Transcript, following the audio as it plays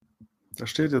Da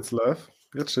steht jetzt live.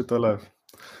 Jetzt steht da live.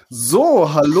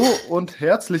 So, hallo und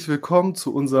herzlich willkommen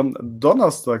zu unserem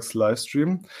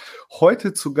Donnerstags-Livestream.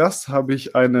 Heute zu Gast habe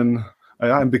ich ein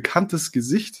bekanntes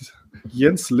Gesicht,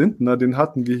 Jens Lindner. Den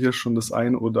hatten wir hier schon das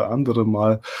ein oder andere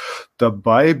Mal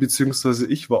dabei, beziehungsweise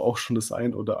ich war auch schon das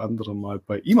ein oder andere Mal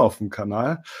bei ihm auf dem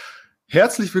Kanal.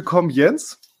 Herzlich willkommen,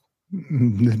 Jens.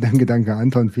 Danke,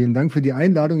 Anton. Vielen Dank für die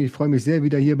Einladung. Ich freue mich sehr,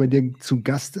 wieder hier bei dir zu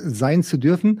Gast sein zu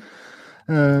dürfen.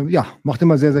 Ja, macht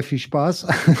immer sehr, sehr viel Spaß,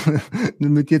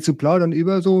 mit dir zu plaudern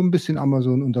über so ein bisschen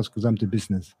Amazon und das gesamte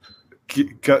Business.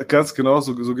 Ganz genau,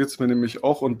 so geht es mir nämlich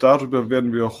auch und darüber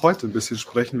werden wir auch heute ein bisschen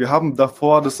sprechen. Wir haben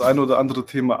davor das eine oder andere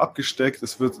Thema abgesteckt.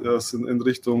 Es wird in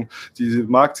Richtung die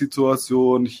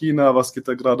Marktsituation, China, was geht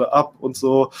da gerade ab und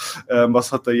so.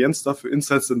 Was hat der Jens da für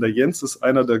Insights? Denn der Jens ist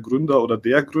einer der Gründer oder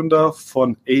der Gründer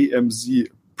von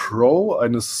AMZPro,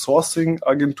 eine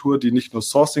Sourcing-Agentur, die nicht nur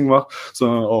Sourcing macht,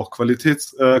 sondern auch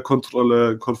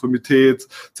Qualitätskontrolle, Konformität,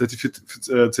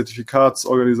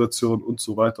 Zertifikatsorganisation und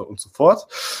so weiter und so fort.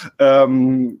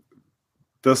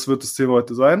 Das wird das Thema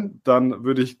heute sein. Dann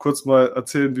würde ich kurz mal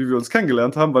erzählen, wie wir uns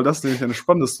kennengelernt haben, weil das ist nämlich eine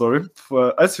spannende Story.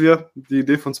 Als wir die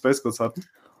Idee von Space Codes hatten,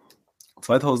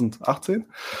 2018,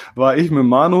 war ich mit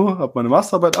Manu, habe meine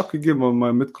Masterarbeit abgegeben und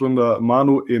meinem Mitgründer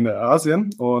Manu in Asien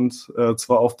und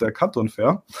zwar auf der Canton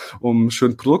Fair, um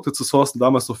schön Produkte zu sourcen,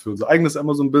 damals noch für unser eigenes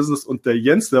Amazon-Business. Und der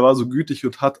Jens, der war so gütig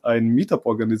und hat ein Meetup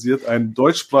organisiert, ein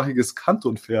deutschsprachiges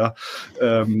Canton Fair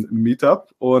Meetup.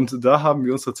 Und da haben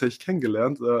wir uns tatsächlich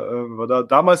kennengelernt.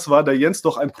 Damals war der Jens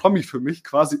doch ein Promi für mich,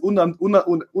 quasi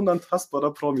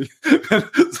unantastbarer Promi,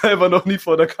 selber noch nie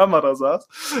vor der Kamera saß.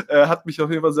 Hat mich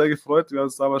auf jeden Fall sehr gefreut. Wir haben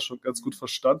uns damals schon ganz gut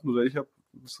verstanden oder ich habe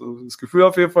so das Gefühl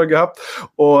auf jeden Fall gehabt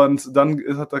und dann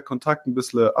hat der Kontakt ein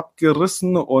bisschen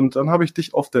abgerissen und dann habe ich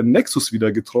dich auf der Nexus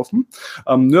wieder getroffen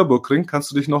am Nürburgring.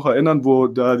 Kannst du dich noch erinnern, wo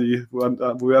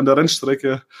wir an der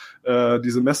Rennstrecke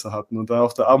diese Messe hatten und da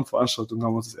auf der Abendveranstaltung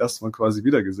haben wir uns das erste Mal quasi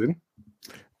wieder gesehen.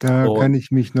 Da kann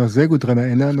ich mich noch sehr gut dran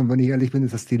erinnern. Und wenn ich ehrlich bin,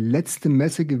 ist das die letzte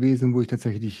Messe gewesen, wo ich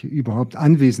tatsächlich überhaupt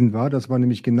anwesend war. Das war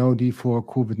nämlich genau die vor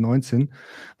Covid-19.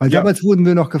 Weil damals wurden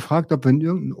wir noch gefragt, ob wir in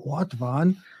irgendeinem Ort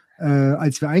waren,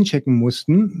 als wir einchecken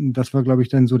mussten. Das war, glaube ich,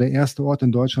 dann so der erste Ort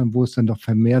in Deutschland, wo es dann doch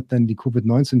vermehrt dann die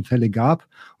Covid-19-Fälle gab.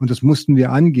 Und das mussten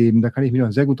wir angeben. Da kann ich mich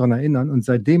noch sehr gut dran erinnern. Und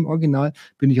seitdem original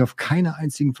bin ich auf keiner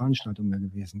einzigen Veranstaltung mehr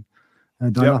gewesen.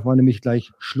 Danach war nämlich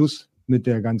gleich Schluss mit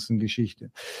der ganzen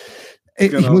Geschichte.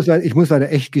 Genau. Ich muss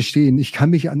leider echt gestehen, ich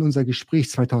kann mich an unser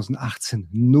Gespräch 2018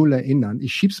 null erinnern.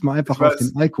 Ich schieb's mal einfach auf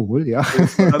den Alkohol, ja.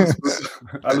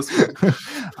 Alles gut.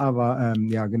 Aber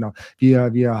ja, genau.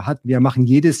 Wir machen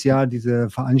jedes Jahr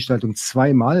diese Veranstaltung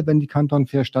zweimal, wenn die Canton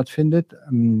Fair stattfindet.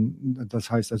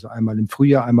 Das heißt also einmal im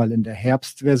Frühjahr, einmal in der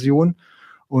Herbstversion.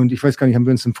 Und ich weiß gar nicht, haben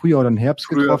wir uns im Frühjahr oder im Herbst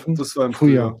getroffen? Das war im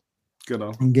Frühjahr.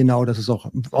 Genau, das ist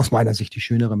auch aus meiner Sicht die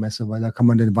schönere Messe, weil da kann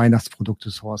man den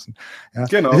Weihnachtsprodukte sourcen. Ja.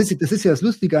 Genau. Das ist ja das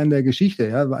Lustige an der Geschichte.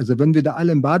 Ja. Also wenn wir da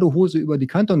alle in Badehose über die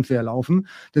Canton Fair laufen,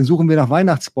 dann suchen wir nach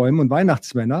Weihnachtsbäumen und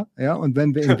Weihnachtsmänner. Ja. Und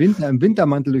wenn wir im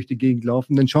Wintermantel durch die Gegend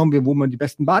laufen, dann schauen wir, wo man die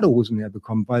besten Badehosen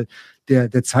herbekommt, weil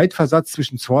der Zeitversatz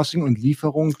zwischen Sourcing und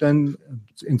Lieferung dann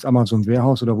ins Amazon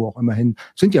Warehouse oder wo auch immer hin,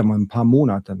 sind ja mal ein paar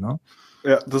Monate. Ne?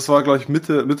 Ja, das war, glaube ich,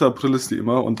 Mitte April ist die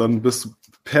immer und dann bist du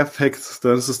perfekt,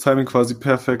 dann ist das Timing quasi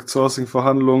perfekt, Sourcing,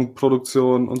 Verhandlung,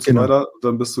 Produktion und so weiter,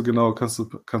 dann bist du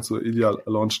kannst du ideal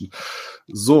launchen.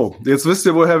 So, jetzt wisst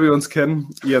ihr, woher wir uns kennen.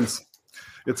 Jens,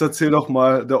 jetzt erzähl doch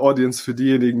mal der Audience für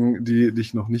diejenigen, die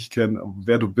dich noch nicht kennen,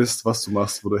 wer du bist, was du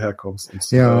machst, wo du herkommst und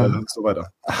so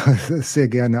weiter. Sehr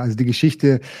gerne. Also die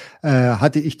Geschichte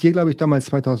hatte ich dir, glaube ich, damals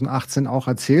 2018 auch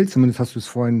erzählt. Zumindest hast du es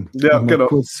vorhin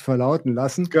kurz verlauten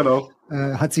lassen. Genau.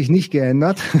 Hat sich nicht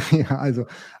geändert. Ja, also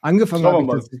angefangen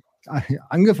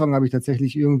habe ich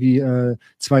tatsächlich irgendwie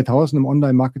 2000 im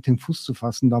Online-Marketing Fuß zu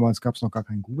fassen. Damals gab es noch gar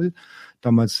kein Google.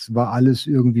 Damals war alles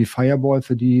irgendwie Fireball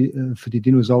für die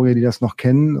Dinosaurier, die das noch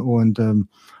kennen und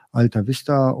Alta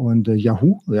Vista und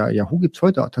Yahoo. Ja, Yahoo gibt's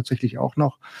heute tatsächlich auch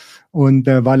noch. Und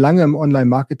war lange im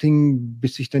Online-Marketing,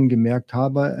 bis ich dann gemerkt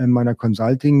habe in meiner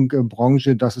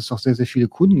Consulting-Branche, dass es doch sehr, sehr viele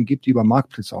Kunden gibt, die über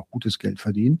Marktplätze auch gutes Geld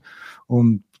verdienen.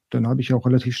 Und dann habe ich auch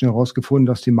relativ schnell herausgefunden,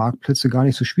 dass die Marktplätze gar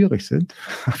nicht so schwierig sind.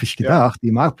 Habe ich gedacht,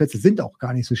 die Marktplätze sind auch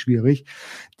gar nicht so schwierig.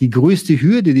 Die größte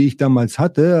Hürde, die ich damals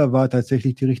hatte, war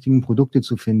tatsächlich die richtigen Produkte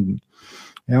zu finden.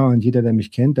 Ja, und jeder, der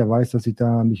mich kennt, der weiß, dass ich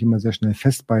da mich immer sehr schnell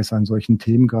festbeiße an solchen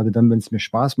Themen, gerade dann, wenn es mir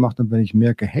Spaß macht und wenn ich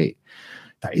merke, hey,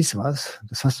 da ist was,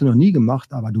 das hast du noch nie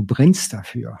gemacht, aber du brennst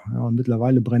dafür. Ja, und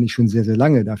mittlerweile brenne ich schon sehr, sehr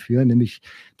lange dafür, nämlich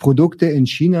Produkte in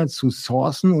China zu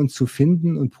sourcen und zu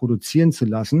finden und produzieren zu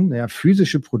lassen, ja,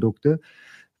 physische Produkte,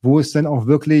 wo es dann auch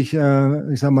wirklich,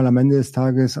 ich sag mal, am Ende des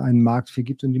Tages einen Markt für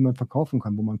gibt und die man verkaufen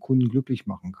kann, wo man Kunden glücklich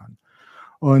machen kann.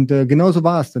 Und genauso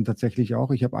war es dann tatsächlich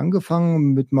auch. Ich habe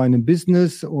angefangen mit meinem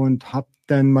Business und habe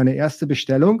dann meine erste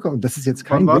Bestellung, und das ist jetzt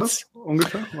kein Wann war Witz. das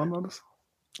ungefähr? Wann war das?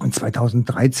 Und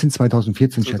 2013,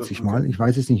 2014 schätze ich mal. Ich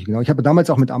weiß es nicht genau. Ich habe damals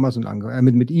auch mit Amazon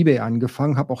mit eBay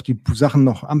angefangen, habe auch die Sachen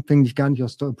noch anfänglich gar nicht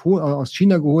aus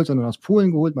China geholt, sondern aus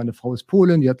Polen geholt. Meine Frau ist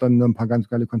Polin, die hat dann ein paar ganz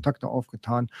geile Kontakte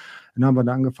aufgetan. Dann haben wir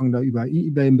da angefangen, da über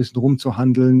eBay ein bisschen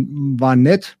rumzuhandeln. War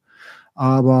nett.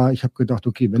 Aber ich habe gedacht,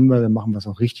 okay, wenn wir, dann machen wir es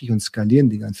auch richtig und skalieren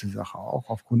die ganze Sache auch.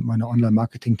 Aufgrund meiner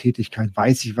Online-Marketing-Tätigkeit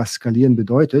weiß ich, was skalieren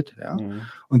bedeutet. Ja.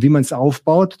 Und wie man es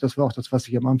aufbaut, das war auch das, was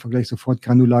ich am Anfang gleich sofort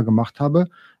granular gemacht habe,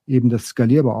 eben das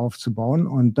skalierbar aufzubauen.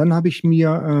 Und dann habe ich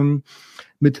mir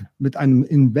mit einem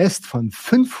Invest von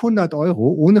 500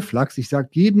 Euro, ohne Flachs, ich sage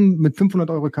jedem, mit 500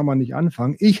 Euro kann man nicht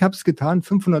anfangen. Ich habe es getan,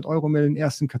 500 Euro mir den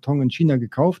ersten Karton in China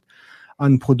gekauft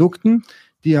an Produkten.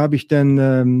 Die habe ich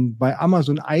dann bei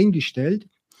Amazon eingestellt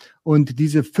und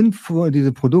diese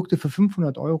Produkte für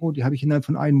 500 Euro, die habe ich innerhalb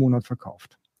von einem Monat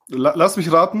verkauft. Lass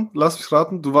mich raten.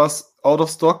 Du warst out of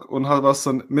stock und warst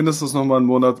dann mindestens noch mal einen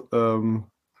Monat,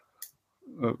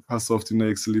 hast du auf die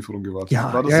nächste Lieferung gewartet.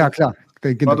 Ja, klar.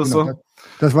 War das so?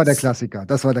 Das war der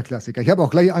Klassiker. Ich habe auch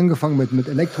gleich angefangen mit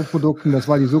Elektroprodukten. Das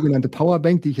war die sogenannte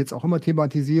Powerbank, die ich jetzt auch immer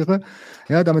thematisiere.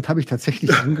 Ja, damit habe ich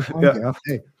tatsächlich angefangen. Ja,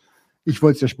 hey. Ich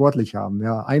wollte es ja sportlich haben,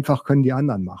 ja. Einfach können die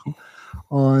anderen machen.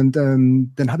 Und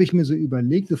dann habe ich mir so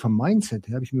überlegt, so vom Mindset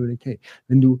her, habe ich mir überlegt, hey,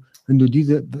 wenn du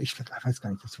diese, ich weiß gar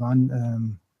nicht, das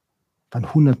waren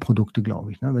 100 Produkte,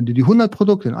 glaube ich. Ne? Wenn du die 100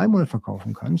 Produkte in einem Monat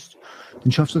verkaufen kannst,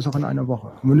 dann schaffst du es auch in einer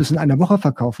Woche. Und wenn du es in einer Woche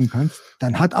verkaufen kannst,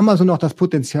 dann hat Amazon auch das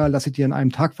Potenzial, dass ich dir in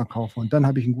einem Tag verkaufe. Und dann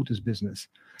habe ich ein gutes Business.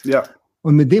 Ja.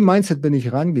 Und mit dem Mindset bin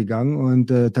ich rangegangen. Und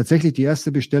tatsächlich die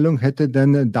erste Bestellung hätte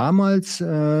dann damals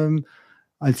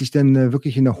als ich dann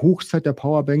wirklich in der Hochzeit der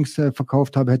Powerbanks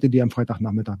verkauft habe, hätte die am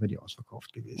Freitagnachmittag wäre die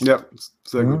ausverkauft gewesen. Ja,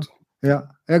 sehr gut. Ja,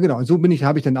 genau. Und so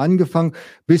habe ich dann angefangen,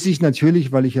 bis ich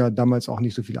natürlich, weil ich ja damals auch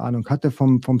nicht so viel Ahnung hatte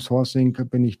vom Sourcing,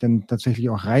 bin ich dann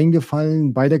tatsächlich auch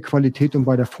reingefallen bei der Qualität und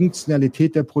bei der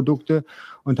Funktionalität der Produkte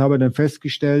und habe dann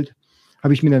festgestellt,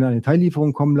 habe ich mir dann eine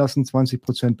Teillieferung kommen lassen,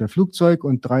 20% per Flugzeug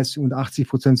und 30 und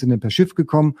 80% sind dann per Schiff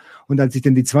gekommen. Und als ich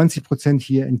dann die 20%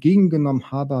 hier entgegengenommen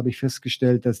habe, habe ich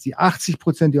festgestellt, dass die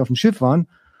 80%, die auf dem Schiff waren,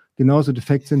 genauso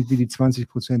defekt sind wie die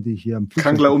 20%, die ich hier am Flugzeug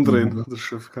kann gleich umdrehen. Das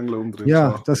Schiff kann gleich umdrehen.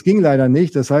 Ja, das ging leider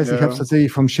nicht. Das heißt, ich habe es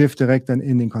tatsächlich vom Schiff direkt dann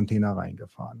in den Container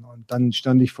reingefahren. Und dann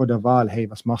stand ich vor der Wahl, hey,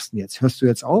 was machst du denn jetzt? Hörst du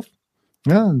jetzt auf?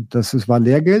 Ja, war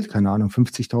Lehrgeld, keine Ahnung,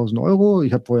 50.000 Euro.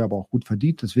 Ich habe vorher aber auch gut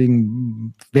verdient.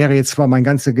 Deswegen wäre jetzt zwar mein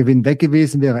ganzer Gewinn weg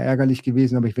gewesen, wäre ärgerlich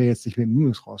gewesen, aber ich wäre jetzt nicht mit dem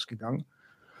Minus rausgegangen.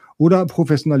 Oder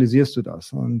professionalisierst du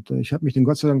das? Und ich habe mich dann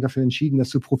Gott sei Dank dafür entschieden, das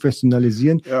zu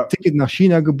professionalisieren. Ja. Ticket nach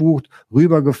China gebucht,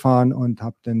 rübergefahren und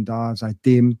habe dann da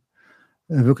seitdem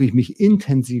wirklich mich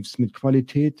intensivst mit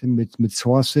Qualität, mit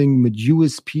Sourcing, mit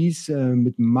USPs,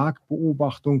 mit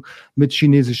Marktbeobachtung, mit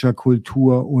chinesischer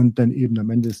Kultur und dann eben am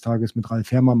Ende des Tages mit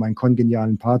Ralf Herrmann, meinem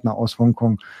kongenialen Partner aus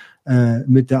Hongkong,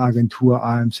 mit der Agentur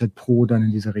AMZPro dann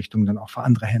in diese Richtung dann auch für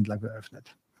andere Händler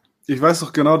geöffnet. Ich weiß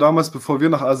doch genau, damals, bevor wir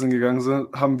nach Asien gegangen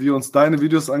sind, haben wir uns deine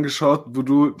Videos angeschaut, wo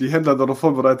du die Händler darauf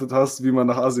vorbereitet hast, wie man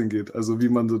nach Asien geht. Also wie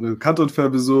man so eine Canton Fair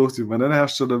besucht, wie man einen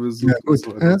Hersteller besucht. Ja, gut. Und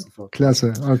so weiter und so fort.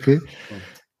 Klasse, okay.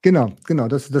 Ja. Genau.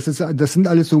 Das sind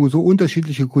alles so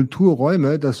unterschiedliche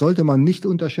Kulturräume. Das sollte man nicht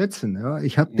unterschätzen. Ja.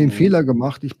 Ich habe den Fehler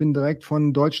gemacht. Ich bin direkt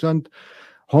von Deutschland,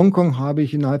 Hongkong habe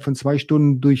ich innerhalb von 2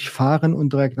 Stunden durchfahren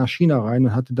und direkt nach China rein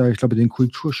und hatte da, ich glaube, den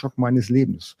Kulturschock meines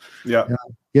Lebens. Ja.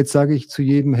 Jetzt sage ich zu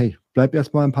jedem, hey, bleib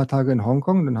erst mal ein paar Tage in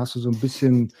Hongkong, dann hast du so ein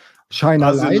bisschen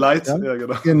China Light. Ja,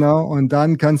 genau. Und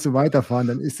dann kannst du weiterfahren,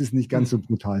 dann ist es nicht ganz so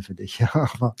brutal für dich. Ja,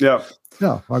 aber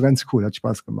war ganz cool, hat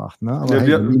Spaß gemacht. Ne? Aber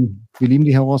wir lieben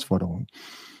die Herausforderungen.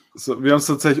 So, wir haben es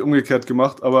tatsächlich umgekehrt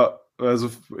gemacht, aber also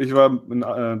ich war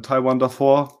in Taiwan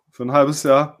davor für ein halbes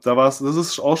Jahr. Das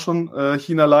ist auch schon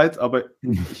China Light, aber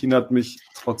China hat mich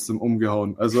trotzdem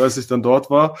umgehauen. Also als ich dann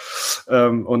dort war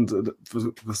und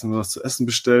wenn du was zu essen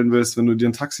bestellen willst, wenn du dir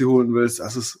ein Taxi holen willst,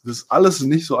 das ist alles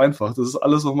nicht so einfach. Das ist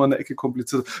alles noch mal eine Ecke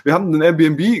kompliziert. Wir haben ein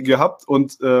Airbnb gehabt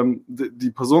und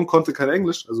die Person konnte kein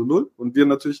Englisch, also 0, und wir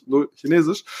natürlich 0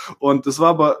 Chinesisch. Und das war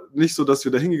aber nicht so, dass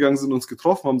wir da hingegangen sind und uns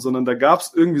getroffen haben, sondern da gab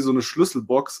es irgendwie so eine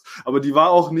Schlüsselbox, aber die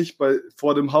war auch nicht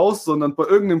vor dem Haus, sondern bei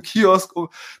irgendeinem Kiosk.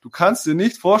 Du kannst dir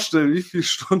nicht vorstellen, wie viele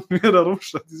Stunden wir da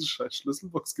rumstanden, diese scheiß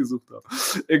Schlüsselbox gesucht haben.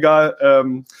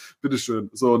 Egal, bitteschön.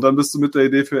 So, und dann bist du mit der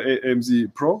Idee für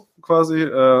AMZPro quasi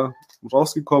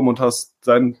rausgekommen und hast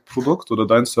dein Produkt oder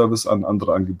dein Service an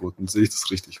andere angeboten. Sehe ich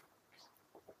das richtig?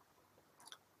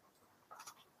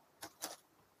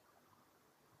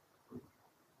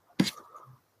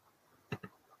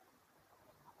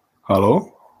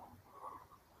 Hallo?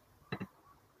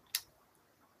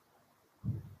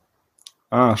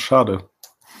 Schade.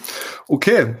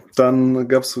 Okay, dann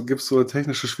gibt's so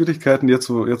technische Schwierigkeiten, jetzt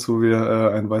wo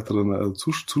wir einen weiteren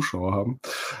Zuschauer haben.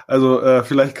 Also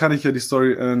vielleicht kann ich ja die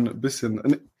Story ein bisschen...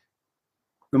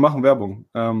 Wir machen Werbung.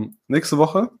 Nächste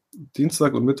Woche,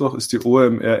 Dienstag und Mittwoch, ist die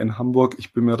OMR in Hamburg.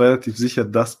 Ich bin mir relativ sicher,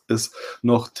 dass es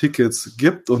noch Tickets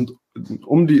gibt und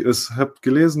ich habe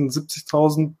gelesen,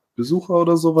 70.000 Besucher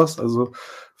oder sowas. Also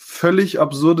völlig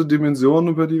absurde Dimensionen,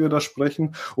 über die wir da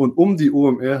sprechen. Und um die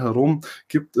OMR herum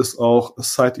gibt es auch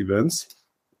Side-Events.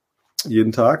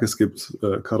 Jeden Tag. Es gibt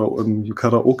ein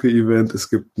Karaoke-Event, es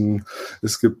gibt ein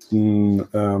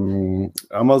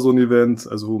Amazon-Event,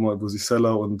 also wo sich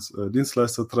Seller und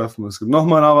Dienstleister treffen. Es gibt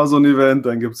nochmal ein Amazon-Event,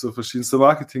 dann gibt es so verschiedenste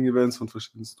Marketing-Events von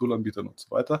verschiedenen Tool-Anbietern und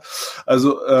so weiter.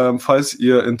 Also falls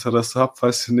ihr Interesse habt,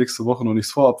 falls ihr nächste Woche noch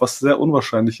nichts vorhabt, was sehr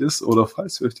unwahrscheinlich ist, oder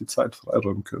falls ihr euch die Zeit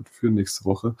freiräumen könnt für nächste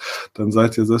Woche, dann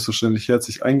seid ihr selbstverständlich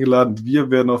herzlich eingeladen. Wir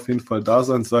werden auf jeden Fall da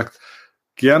sein. Sagt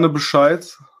gerne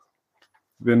Bescheid,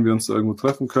 wenn wir uns da irgendwo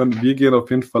treffen können. Wir gehen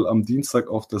auf jeden Fall am Dienstag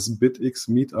auf das BitX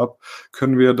Meetup.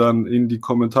 Können wir dann in die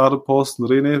Kommentare posten.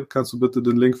 René, kannst du bitte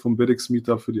den Link vom BitX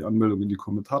Meetup für die Anmeldung in die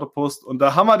Kommentare posten? Und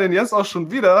da haben wir den Jens auch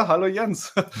schon wieder. Hallo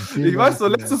Jens. Ich weiß noch,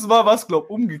 letztes Mal war es, glaube ich,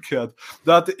 umgekehrt.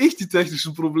 Da hatte ich die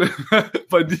technischen Probleme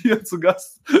bei dir zu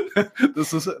Gast.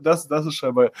 Das ist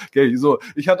scheinbar gay. So,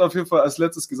 ich hatte auf jeden Fall als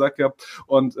letztes gesagt gehabt,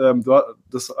 und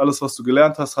das alles, was du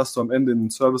gelernt hast, hast du am Ende in den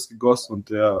Service gegossen,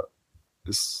 und der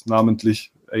ist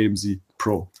namentlich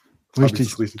AMZPro.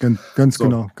 Richtig. Ganz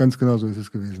genau so ist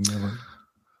es gewesen. Ja.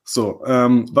 So,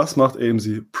 was macht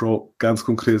AMZPro ganz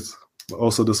konkret,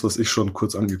 außer das, was ich schon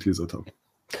kurz angeteasert habe?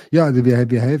 Ja, also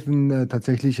wir helfen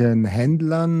tatsächlich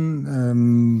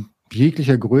Händlern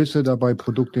jeglicher Größe dabei,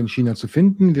 Produkte in China zu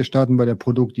finden. Wir starten bei der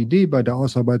Produktidee, bei der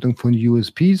Ausarbeitung von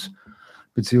USPs,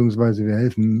 beziehungsweise wir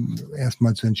helfen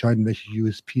erstmal zu entscheiden, welche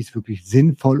USPs wirklich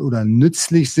sinnvoll oder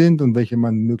nützlich sind und welche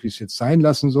man möglichst jetzt sein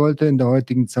lassen sollte in der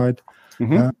heutigen Zeit.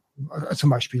 Zum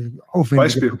Beispiel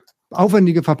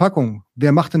aufwendige Verpackung.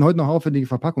 Wer macht denn heute noch aufwendige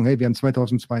Verpackung? Hey, wir haben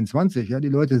 2022, ja, die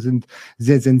Leute sind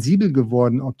sehr sensibel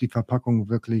geworden, ob die Verpackung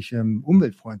wirklich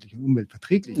umweltfreundlich und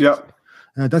umweltverträglich ist.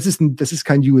 Das ist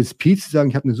kein USP, zu sagen,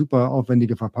 ich habe eine super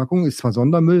aufwendige Verpackung, ist zwar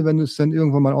Sondermüll, wenn du es dann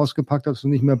irgendwann mal ausgepackt hast und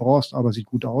nicht mehr brauchst, aber sieht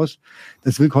gut aus.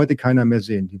 Das will heute keiner mehr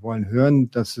sehen. Die wollen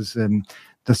hören, dass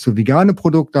du vegane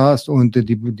Produkte hast und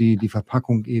die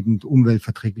Verpackung eben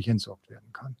umweltverträglich entsorgt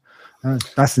werden kann. Ja,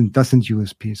 das sind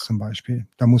USPs zum Beispiel.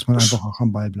 Da muss man einfach auch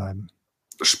am Ball bleiben.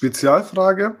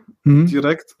 Spezialfrage,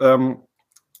 direkt,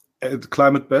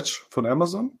 Climate Badge von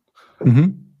Amazon.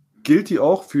 Gilt die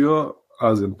auch für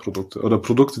Asien-Produkte oder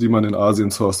Produkte, die man in Asien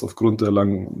sourced aufgrund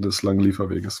des langen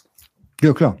Lieferweges?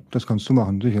 Ja klar, das kannst du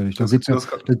machen, sicherlich. Da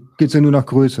geht's ja nur nach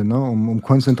Größe, ne? Um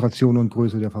Konzentration und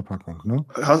Größe der Verpackung. Ne?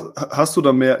 Hast du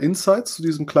da mehr Insights zu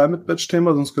diesem Climate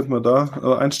Badge-Thema? Sonst könnten wir da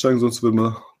einsteigen, sonst würden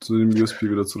wir zu dem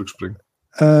USP wieder zurückspringen.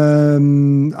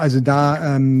 Also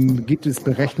da gibt es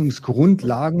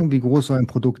Berechnungsgrundlagen, wie groß so ein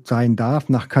Produkt sein darf,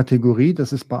 nach Kategorie.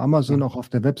 Das ist bei Amazon auch auf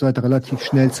der Webseite relativ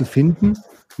schnell zu finden.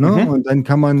 Ne? Und dann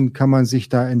kann man sich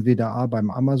da entweder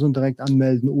beim Amazon direkt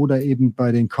anmelden oder eben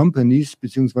bei den Companies,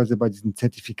 beziehungsweise bei diesen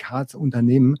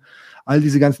Zertifikatsunternehmen. All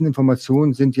diese ganzen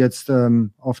Informationen sind jetzt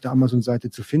auf der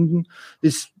Amazon-Seite zu finden.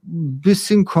 Ist ein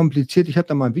bisschen kompliziert. Ich habe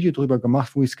da mal ein Video drüber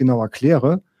gemacht, wo ich es genau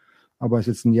erkläre. Aber es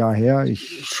ist jetzt ein Jahr her.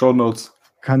 Shownotes.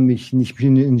 Ich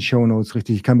bin in Shownotes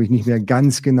richtig, ich kann mich nicht mehr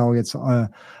ganz genau jetzt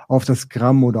auf das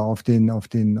Gramm oder auf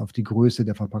die Größe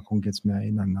der Verpackung jetzt mehr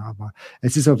erinnern. Aber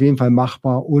es ist auf jeden Fall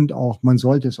machbar und auch, man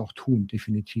sollte es auch tun,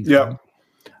 definitiv. Ja.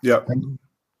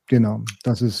 Genau.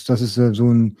 Das ist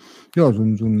so ein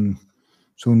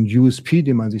USP,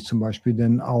 den man sich zum Beispiel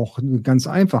dann auch ganz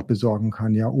einfach besorgen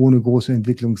kann, ja, ohne große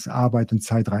Entwicklungsarbeit und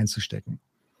Zeit reinzustecken.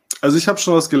 Also ich habe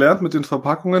schon was gelernt mit den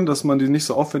Verpackungen, dass man die nicht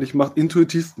so aufwendig macht.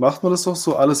 Intuitiv macht man das doch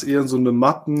so, alles eher in so einem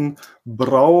matten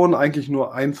Braun, eigentlich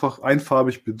nur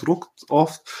einfarbig bedruckt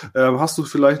oft. Hast du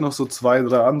vielleicht noch so 2,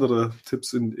 3 andere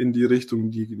Tipps in die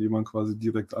Richtung, die man quasi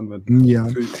direkt anwenden kann? Ja,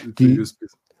 für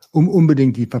USPs?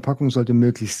 Unbedingt, die Verpackung sollte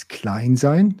möglichst klein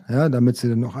sein, ja, damit sie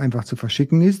dann auch einfach zu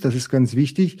verschicken ist. Das ist ganz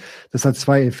wichtig. Das hat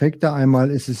 2 Effekte. Einmal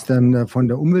ist es dann von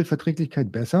der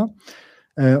Umweltverträglichkeit besser.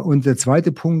 Und der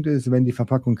zweite Punkt ist, wenn die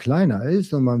Verpackung kleiner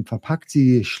ist und man verpackt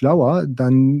sie schlauer,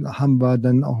 dann haben wir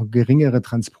dann auch geringere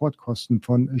Transportkosten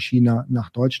von China nach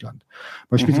Deutschland.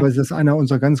 Beispielsweise das ist einer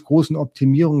unserer ganz großen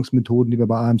Optimierungsmethoden, die wir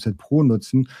bei AMZPro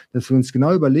nutzen, dass wir uns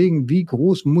genau überlegen, wie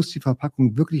groß muss die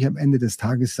Verpackung wirklich am Ende des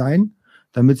Tages sein,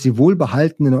 damit sie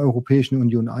wohlbehalten in der Europäischen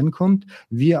Union ankommt,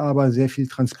 wir aber sehr viel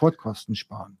Transportkosten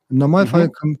sparen. Im Normalfall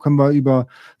können wir über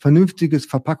vernünftiges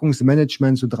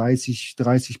Verpackungsmanagement so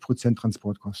 30%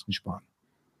 Transportkosten sparen.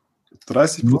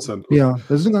 30%? Ja,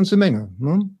 das ist eine ganze Menge.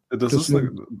 Ne? Das ist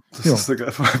eine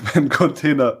wenn ein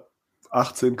Container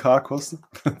 18.000 kostet,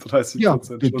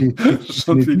 30%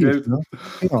 schon viel Geld. Ne?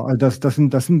 Genau, also das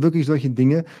sind wirklich solche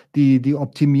Dinge, die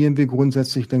optimieren wir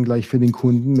grundsätzlich dann gleich für den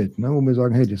Kunden mit, ne? Wo wir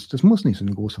sagen, hey, das muss nicht so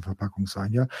eine große Verpackung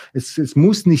sein. Ja, es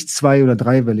muss nicht 2- oder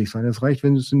 3-wellig sein. Es reicht,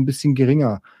 wenn du es ein bisschen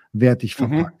geringer wertig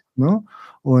verpackt. Ne?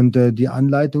 Und die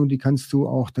Anleitung, die kannst du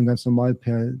auch dann ganz normal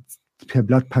per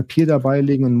Blatt Papier dabei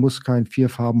legen und muss kein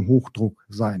 4-Farben-Hochdruck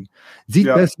sein. Sieht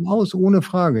besser aus, ohne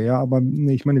Frage, ja, aber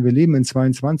ich meine, wir leben in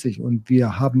 22 und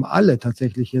wir haben alle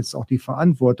tatsächlich jetzt auch die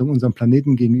Verantwortung unserem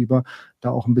Planeten gegenüber,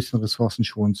 da auch ein bisschen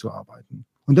ressourcenschonend zu arbeiten.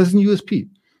 Und das ist ein USP.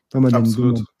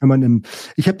 Absolut.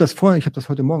 Ich habe das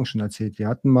heute Morgen schon erzählt. Wir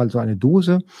hatten mal so eine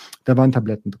Dose, da waren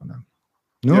Tabletten drin.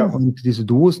 Ne? Ja. Und diese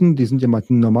Dosen, die sind ja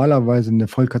normalerweise eine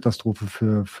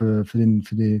Vollkatastrophe für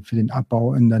den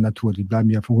Abbau in der Natur. Die bleiben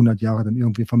ja für 100 Jahre dann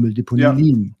irgendwie vom Mülldeponie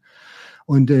liegen.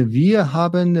 Und wir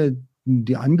haben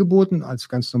die angeboten als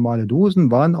ganz normale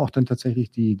Dosen, waren auch dann tatsächlich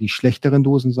die schlechteren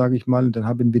Dosen, sage ich mal. Und dann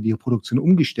haben wir die Produktion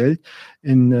umgestellt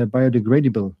in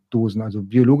biodegradable Dosen, also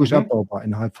biologisch abbaubar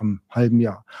innerhalb vom halben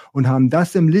Jahr. Und haben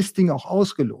das im Listing auch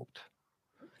ausgelobt.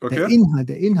 Okay.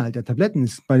 Der Inhalt der Tabletten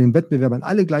ist bei den Wettbewerbern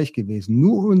alle gleich gewesen.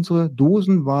 Nur unsere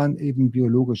Dosen waren eben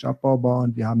biologisch abbaubar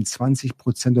und wir haben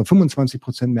 20% oder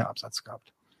 25% mehr Absatz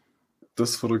gehabt.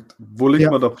 Das ist verrückt. Wo liegt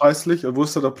man da preislich? Wo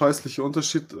ist da der preisliche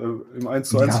Unterschied im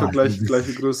 1:1-Vergleich,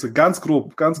 gleiche Größe? Ganz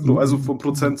grob, also vom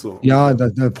Prozent so. Ja,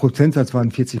 der Prozentsatz waren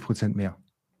 40% mehr.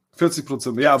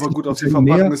 40% mehr, ja, aber gut, auf die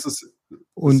Verpackung ist es.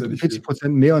 Und ja 40%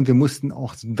 mehr und wir mussten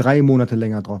auch 3 Monate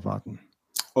länger drauf warten.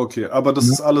 Okay, aber das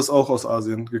ist alles auch aus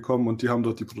Asien gekommen und die haben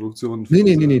dort die Produktion.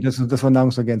 Nee, das war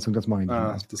Nahrungsergänzung, das mache ich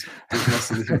nicht. Das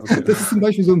machst du nicht mehr. Okay. Das ist zum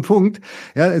Beispiel so ein Punkt.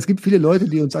 Ja, es gibt viele Leute,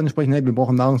 die uns ansprechen, hey, wir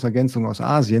brauchen Nahrungsergänzung aus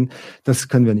Asien. Das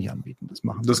können wir nicht anbieten.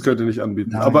 Das könnt ihr nicht anbieten.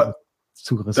 Nein, aber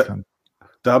zu riskant.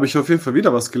 Da habe ich auf jeden Fall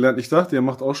wieder was gelernt. Ich dachte, ihr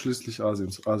macht ausschließlich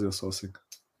Asia-Sourcing.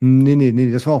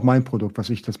 Nee, das war auch mein Produkt, was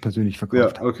ich das persönlich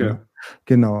verkauft habe. Okay. Ja.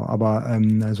 Genau, aber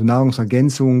also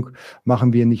Nahrungsergänzung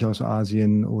machen wir nicht aus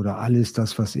Asien oder alles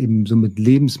das, was eben so mit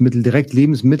direkt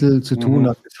Lebensmittel zu tun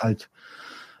hat, ist halt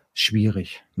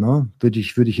schwierig. Ne? Würde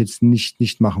ich jetzt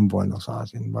nicht machen wollen aus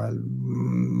Asien, weil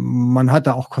man hat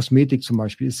da auch Kosmetik zum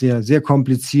Beispiel, ist sehr, sehr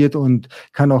kompliziert und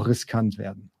kann auch riskant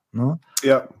werden. Ne?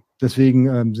 Ja.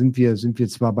 Deswegen sind wir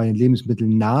zwar bei den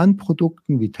lebensmittelnahen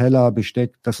Produkten wie Teller,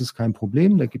 Besteck, das ist kein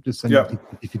Problem. Da gibt es dann auch die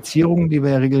Zertifizierungen, die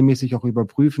wir ja regelmäßig auch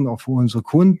überprüfen, auch für unsere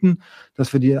Kunden,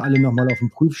 dass wir die alle nochmal auf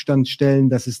den Prüfstand stellen,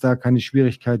 dass es da keine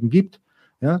Schwierigkeiten gibt.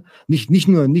 Ja, nicht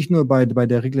nur bei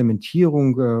der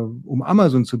Reglementierung, um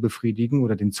Amazon zu befriedigen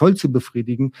oder den Zoll zu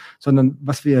befriedigen, sondern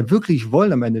was wir ja wirklich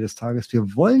wollen am Ende des Tages,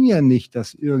 wir wollen ja nicht,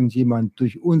 dass irgendjemand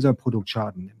durch unser Produkt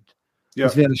Schaden nimmt. Ja.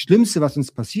 Das wäre das Schlimmste, was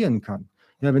uns passieren kann.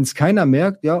 Ja, wenn es keiner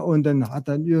merkt, ja, und dann hat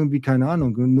dann irgendwie, keine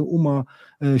Ahnung, eine Oma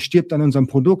stirbt an unserem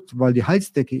Produkt, weil die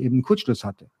Halsdecke eben einen Kurzschluss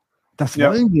hatte. Das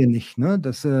wollen wir nicht, ne?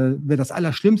 Das wäre das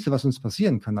Allerschlimmste, was uns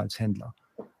passieren kann als Händler.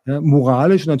 Ja,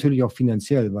 moralisch und natürlich auch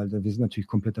finanziell, weil wir sind natürlich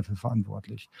komplett dafür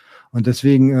verantwortlich. Und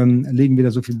deswegen legen wir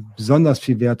da besonders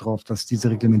viel Wert drauf, dass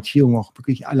diese Reglementierungen auch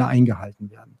wirklich alle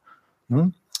eingehalten werden.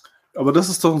 Ne? Aber das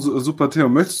ist doch ein super Thema.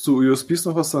 Möchtest du USPs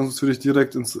noch was sagen? Sonst würde ich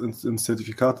direkt ins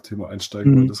Zertifikate-Thema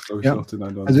einsteigen, weil das, glaube ich, auch den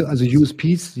einen oder anderen. Also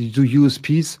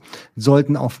USPs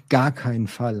sollten auf gar keinen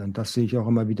Fall, und das sehe ich auch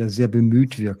immer wieder, sehr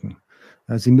bemüht wirken.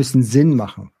 Ja, sie müssen Sinn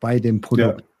machen bei dem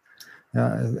Produkt.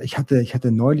 Ja, ich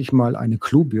hatte neulich mal eine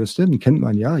Klobürste, die kennt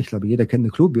man ja, ich glaube, jeder kennt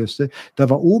eine Klobürste. Da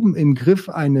war oben im Griff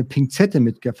eine Pinzette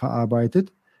mit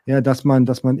verarbeitet, ja, dass man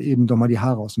eben doch mal die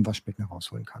Haare aus dem Waschbecken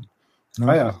rausholen kann. Ne?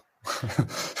 Ah ja.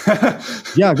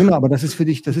 Ja, genau, aber das ist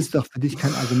doch für dich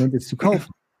kein Argument, jetzt zu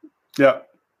kaufen. Ja,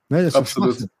 ne, das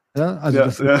absolut. Ist ja, also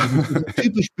das ist ein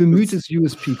typisch bemühtes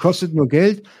USP, kostet nur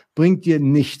Geld, bringt dir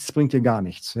gar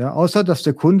nichts. Ja? Außer, dass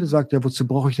der Kunde sagt, ja, wozu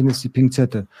brauche ich denn jetzt die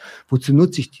Pinzette? Wozu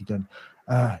nutze ich die denn?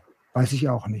 Weiß ich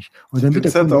auch nicht. Und dann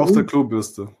Pinzette wird auf der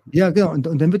Klobürste. Ja, genau, und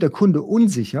dann wird der Kunde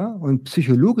unsicher und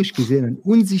psychologisch gesehen ein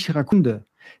unsicherer Kunde,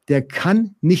 der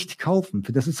kann nicht kaufen.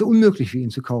 Das ist so unmöglich für ihn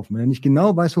zu kaufen, wenn er nicht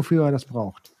genau weiß, wofür er das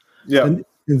braucht. Ja. Dann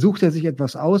sucht er sich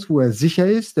etwas aus, wo er sicher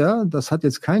ist, ja, das hat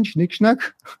jetzt keinen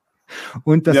Schnickschnack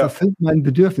und das erfüllt mein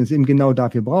Bedürfnis. Eben genau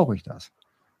dafür brauche ich das.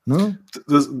 Ne?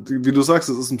 Wie du sagst,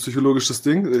 das ist ein psychologisches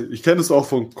Ding. Ich kenne es auch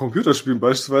von Computerspielen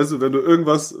beispielsweise. Wenn du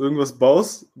irgendwas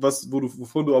baust,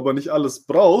 wovon du aber nicht alles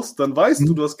brauchst, dann weißt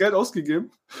du, du hast Geld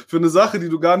ausgegeben für eine Sache, die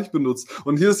du gar nicht benutzt.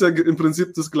 Und hier ist ja im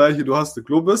Prinzip das Gleiche. Du hast eine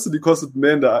Klobürste, die kostet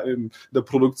mehr in der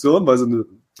Produktion, weil sie eine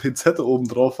Pinzette oben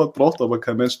drauf hat, braucht aber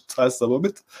kein Mensch, zahlst aber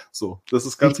mit. So, das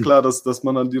ist ganz klar, dass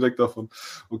man dann direkt davon,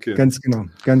 okay. Ganz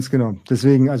genau.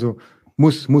 Deswegen, also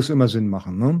muss immer Sinn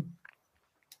machen, ne?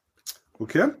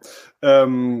 Okay.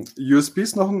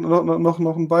 USBs noch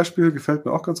ein Beispiel, gefällt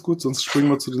mir auch ganz gut, sonst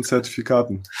springen wir zu den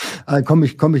Zertifikaten. Komme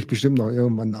ich bestimmt noch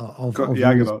irgendwann auf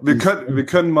ja, genau. Wir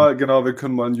können mal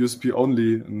einen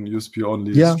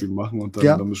USB-Only-Stream machen und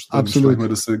dann besprechen wir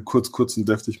das kurz und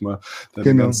deftig mal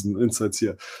die ganzen Insights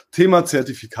hier. Thema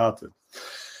Zertifikate.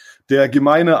 Der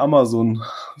gemeine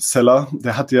Amazon-Seller,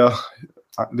 der hat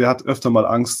öfter mal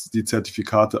Angst, die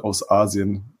Zertifikate aus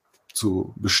Asien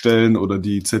zu bestellen oder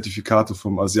die Zertifikate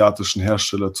vom asiatischen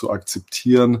Hersteller zu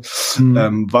akzeptieren.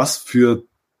 Was für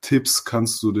Tipps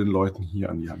kannst du den Leuten hier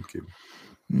an die Hand geben?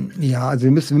 Ja, also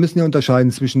wir müssen ja unterscheiden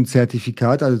zwischen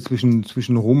Zertifikat, also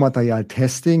zwischen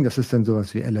Rohmaterial-Testing, das ist dann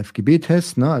sowas wie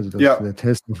LFGB-Test, ne? Also der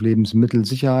Test auf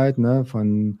Lebensmittelsicherheit, ne?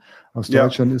 Aus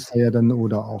Deutschland ist er ja dann,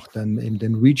 oder auch dann eben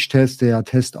den REACH-Test, der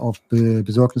Test auf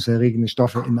besorgniserregende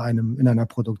Stoffe in einer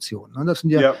Produktion. Ne? Das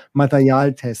sind ja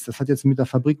Materialtests. Das hat jetzt mit der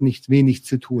Fabrik wenig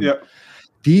zu tun. Ja.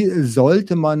 Die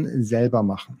sollte man selber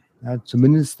machen. Ja,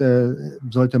 zumindest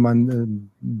sollte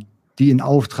man die in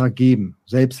Auftrag geben,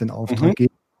 selbst in Auftrag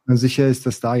geben, wenn man sicher ist,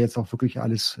 dass da jetzt auch wirklich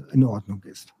alles in Ordnung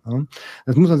ist. Ja.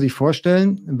 Das muss man sich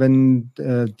vorstellen, wenn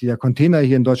der Container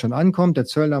hier in Deutschland ankommt, der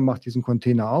Zöllner macht diesen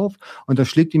Container auf und da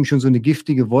schlägt ihm schon so eine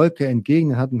giftige Wolke entgegen,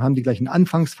 dann haben die gleich einen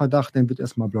Anfangsverdacht, dann wird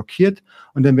erstmal blockiert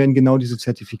und dann werden genau diese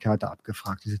Zertifikate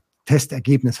abgefragt, diese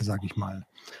Testergebnisse, sage ich mal.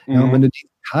 Ja, und wenn du die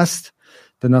hast,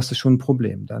 dann hast du schon ein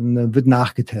Problem. Dann wird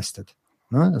nachgetestet.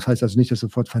 Das heißt also nicht, dass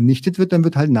sofort vernichtet wird, dann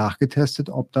wird halt nachgetestet,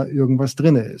 ob da irgendwas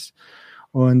drin ist.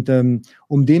 Und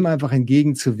um dem einfach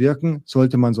entgegenzuwirken,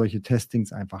 sollte man solche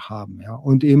Testings einfach haben. Ja?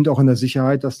 Und eben auch in der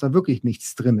Sicherheit, dass da wirklich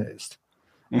nichts drin ist.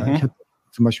 Ich hatte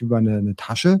zum Beispiel eine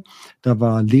Tasche, da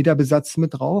war Lederbesatz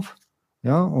mit drauf.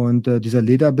 Ja, und dieser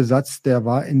Lederbesatz, der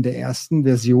war in der ersten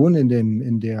Version, in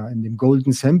dem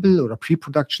Golden Sample oder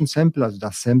Pre-Production Sample, also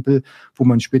das Sample, wo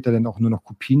man später dann auch nur noch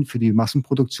Kopien für die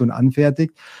Massenproduktion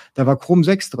anfertigt, da war Chrom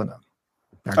 6 drin.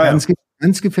 Ja,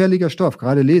 ganz gefährlicher Stoff.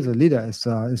 Gerade Leder ist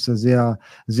da sehr,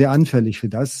 sehr anfällig für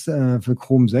für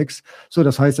Chrom 6. So,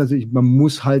 das heißt also, man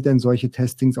muss halt dann solche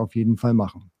Testings auf jeden Fall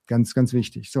machen. Ganz, ganz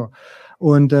wichtig. So.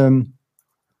 Und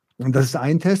das ist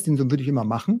ein Test, den so würde ich immer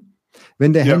machen.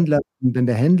 Wenn der Händler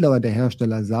oder der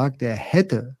Hersteller sagt, er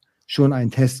hätte schon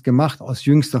einen Test gemacht aus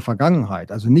jüngster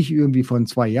Vergangenheit, also nicht irgendwie von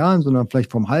 2 Jahren, sondern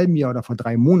vielleicht vom halben Jahr oder vor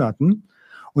 3 Monaten,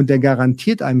 und der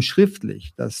garantiert einem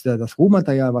schriftlich, dass das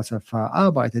Rohmaterial, was er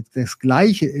verarbeitet, das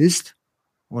gleiche ist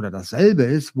oder dasselbe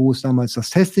ist, wo es damals das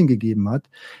Testing gegeben hat,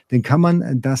 dann kann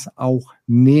man das auch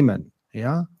nehmen.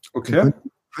 Ja? Okay. Dann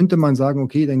könnte man sagen,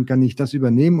 okay, dann kann ich das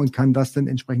übernehmen und kann das dann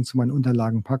entsprechend zu meinen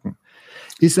Unterlagen packen.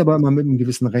 Ist aber immer mit einem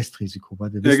gewissen Restrisiko,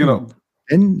 weil wir wissen,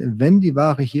 wenn die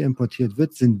Ware hier importiert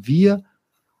wird, sind wir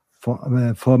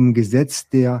vom Gesetz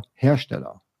der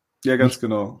Hersteller. Ja, ganz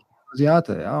genau.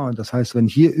 Asiate, ja. Und das heißt, wenn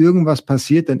hier irgendwas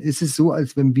passiert, dann ist es so,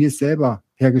 als wenn wir es selber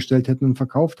hergestellt hätten und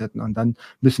verkauft hätten. Und dann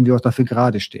müssen wir auch dafür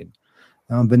gerade stehen.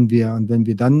 Ja, und wenn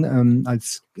wir dann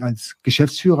als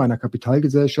Geschäftsführer einer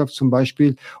Kapitalgesellschaft zum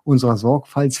Beispiel unserer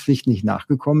Sorgfaltspflicht nicht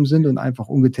nachgekommen sind und einfach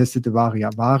ungetestete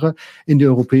Ware in die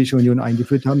Europäische Union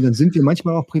eingeführt haben, dann sind wir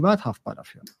manchmal auch privat haftbar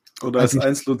dafür. Oder als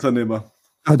Einzelunternehmer.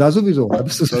 Da sowieso, da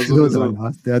bist du sowieso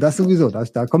dran. Ja, das sowieso,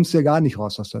 da kommst du ja gar nicht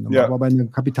raus aus der Nummer. Ja. Aber bei einer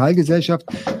Kapitalgesellschaft,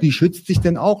 die schützt sich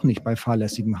dann auch nicht bei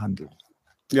fahrlässigem Handel.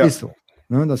 Ja. Ist so.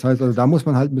 Ne? Das heißt, also da muss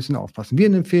man halt ein bisschen aufpassen.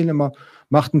 Wir empfehlen immer,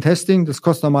 macht ein Testing, das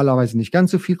kostet normalerweise nicht ganz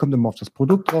so viel, kommt immer auf das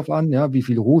Produkt drauf an, ja, wie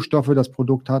viele Rohstoffe das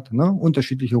Produkt hat, ne?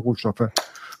 Unterschiedliche Rohstoffe.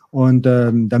 Und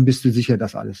dann bist du sicher,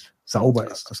 dass alles sauber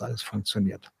ist, dass alles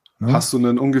funktioniert. Ne? Hast du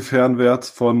einen ungefähren Wert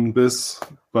von bis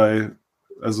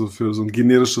also für so ein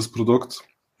generisches Produkt?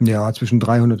 Ja, zwischen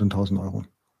 300 und 1.000 Euro.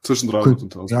 Zwischen 300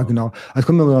 und 1.000 Euro. Ja, genau. Also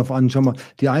kommt mal darauf an, schau mal,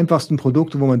 die einfachsten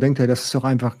Produkte, wo man denkt, hey, das ist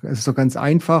doch ganz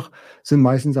einfach, sind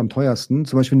meistens am teuersten.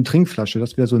 Zum Beispiel eine Trinkflasche,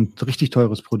 das wäre so ein richtig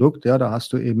teures Produkt. Ja, da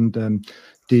hast du eben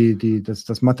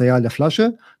das Material der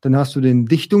Flasche, dann hast du den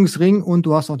Dichtungsring und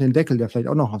du hast auch den Deckel, der vielleicht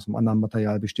auch noch aus einem anderen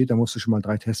Material besteht. Da musst du schon mal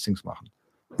 3 Testings machen.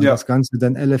 Und das Ganze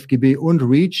dann LFGB und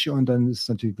REACH und dann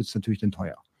wird es natürlich dann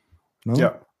teuer. Ne?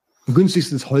 Ja. Am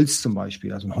günstigsten ist Holz zum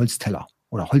Beispiel, also ein Holzteller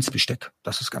oder Holzbesteck.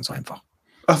 Das ist ganz einfach.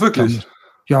 Ach, wirklich?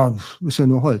 Ja, ist ja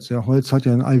nur Holz. Ja, Holz hat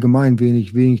ja allgemein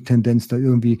wenig Tendenz, da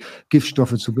irgendwie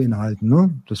Giftstoffe zu beinhalten.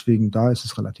 Ne? Deswegen, da ist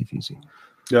es relativ easy.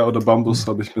 Ja, oder Bambus,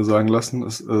 habe ich mir sagen lassen.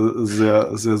 Ist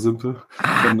sehr, sehr simpel.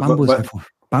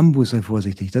 Bambus, sei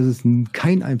vorsichtig. Das ist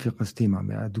kein einfaches Thema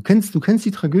mehr. Du kennst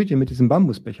die Tragödie mit diesen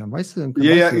Bambusbechern, weißt du?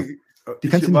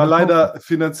 Ich war leider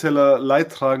finanzieller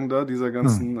Leidtragender dieser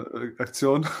ganzen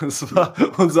Aktion. Es war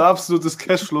unser absolutes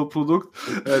Cashflow-Produkt.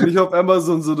 Nicht auf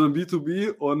Amazon, sondern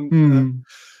B2B. Und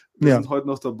wir sind heute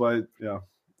noch dabei, Ja,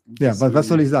 was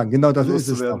soll ich sagen? Genau das ist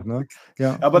es doch. Ne?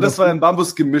 Ja, aber das war ein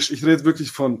Bambusgemisch. Ich rede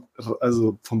wirklich von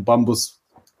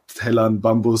Bambustellern,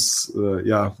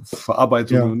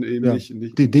 Bambusverarbeitung und eben nicht.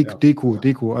 Deko.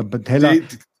 Aber Teller.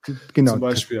 Genau, zum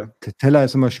Beispiel. Teller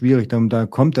ist immer schwierig, da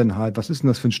kommt dann halt, was ist denn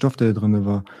das für ein Stoff, der da drin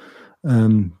war?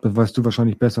 Das weißt du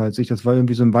wahrscheinlich besser als ich. Das war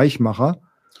irgendwie so ein Weichmacher.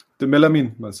 Der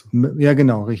Melamin, meinst du? Ja,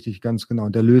 genau, richtig, ganz genau.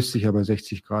 Der löst sich ja bei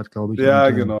 60 Grad, glaube ich. Ja,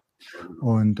 genau.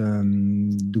 Und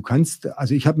du kannst,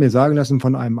 also ich habe mir sagen lassen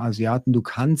von einem Asiaten, du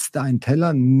kannst einen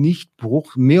Teller nicht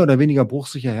mehr oder weniger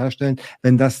bruchsicher herstellen,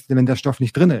 wenn der Stoff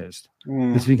nicht drin ist.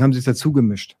 Deswegen haben sie es dazu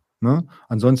gemischt. Ne?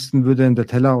 Ansonsten würde der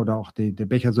Teller oder auch der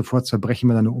Becher sofort zerbrechen,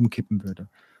 wenn er nur umkippen würde.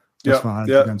 Das war halt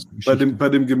die ganze Geschichte. Bei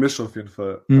dem Gemisch auf jeden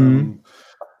Fall.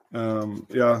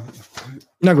 Ja.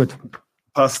 Na gut.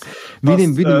 Passt. Wie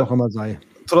dem auch immer sei.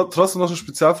 Trotzdem noch eine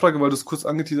Spezialfrage, weil du es kurz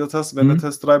angeteasert hast. Wenn der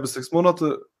Test 3 bis 6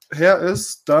 Monate her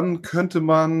ist, dann könnte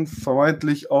man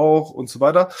vermeintlich auch und so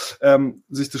weiter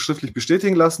sich das schriftlich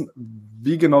bestätigen lassen.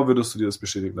 Wie genau würdest du dir das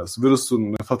bestätigen lassen? Würdest du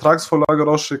eine Vertragsvorlage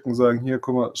rausschicken, sagen, hier,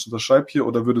 guck mal, das schreib hier,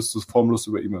 oder würdest du es formlos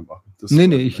über E-Mail machen?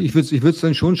 Ich würde es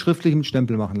dann schon schriftlich mit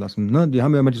Stempel machen lassen. Ne? Die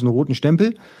haben ja immer diesen roten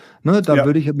Stempel. Ne? Da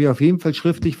würde ich mir auf jeden Fall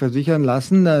schriftlich versichern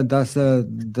lassen, dass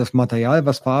das Material,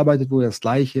 was verarbeitet wurde, das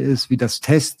gleiche ist wie das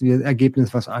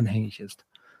Testergebnis, was anhängig ist.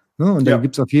 Ne? Und da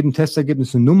gibt es auf jedem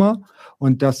Testergebnis eine Nummer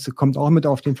und das kommt auch mit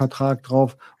auf den Vertrag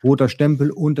drauf, roter Stempel,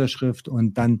 Unterschrift,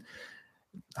 und dann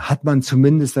hat man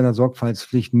zumindest seiner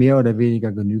Sorgfaltspflicht mehr oder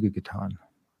weniger Genüge getan.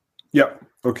 Ja,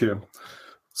 okay.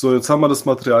 So, jetzt haben wir das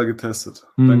Material getestet.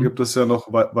 Dann gibt es ja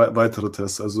noch weitere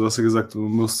Tests. Also du hast ja gesagt, du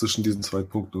musst zwischen diesen 2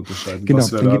 Punkten unterscheiden. Genau,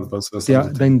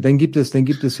 dann gibt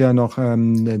es ja noch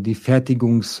die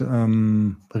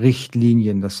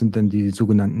Fertigungsrichtlinien. Das sind dann die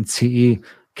sogenannten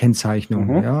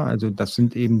CE-Kennzeichnungen. Ja, also das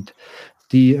sind eben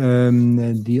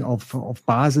die auf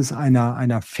Basis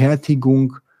einer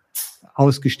Fertigung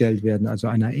ausgestellt werden, also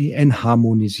einer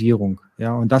EN-Harmonisierung.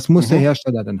 Ja, und das muss der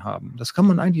Hersteller dann haben. Das kann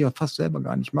man eigentlich auch fast selber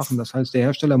gar nicht machen. Das heißt, der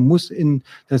Hersteller muss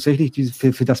tatsächlich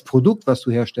für das Produkt, was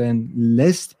du herstellen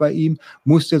lässt bei ihm,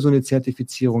 muss der so eine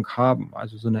Zertifizierung haben.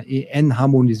 Also so eine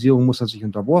EN-Harmonisierung muss er sich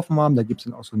unterworfen haben. Da gibt es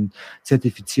dann auch so ein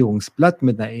Zertifizierungsblatt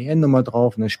mit einer EN-Nummer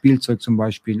drauf, ein Spielzeug zum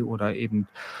Beispiel oder eben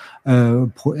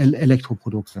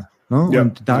Elektroprodukte. Ne? Ja,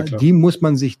 und die muss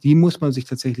man sich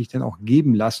tatsächlich dann auch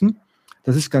geben lassen.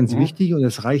 Das ist ganz wichtig, und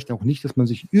es reicht auch nicht, dass man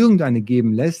sich irgendeine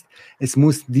geben lässt. Es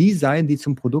muss die sein, die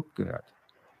zum Produkt gehört.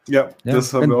 Ja,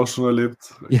 das haben wir auch schon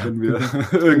erlebt. Kennen wir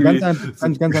irgendwie.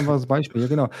 Ganz einfaches Beispiel, ja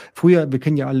genau. Früher, wir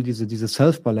kennen ja alle diese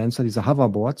Self-Balancer, diese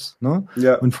Hoverboards. Ne?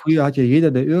 Ja. Und früher hat ja jeder,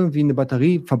 der irgendwie eine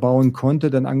Batterie verbauen konnte,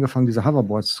 dann angefangen, diese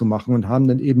Hoverboards zu machen und haben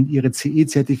dann eben ihre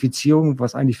CE-Zertifizierung,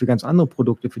 was eigentlich für ganz andere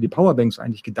Produkte, für die Powerbanks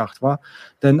eigentlich gedacht war,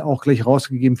 dann auch gleich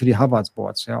rausgegeben für die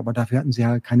Hoverboards. Ja, aber dafür hatten sie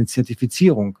ja keine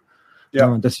Zertifizierung. Ja.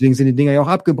 Und deswegen sind die Dinger ja auch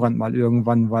abgebrannt mal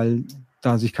irgendwann, weil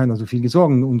da sich keiner so viel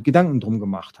Sorgen und Gedanken drum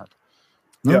gemacht hat.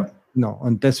 Ne? Ja. Genau.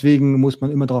 Und deswegen muss man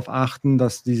immer darauf achten,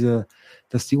 dass die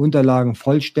Unterlagen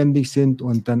vollständig sind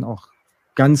und dann auch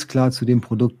ganz klar zu dem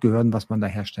Produkt gehören, was man da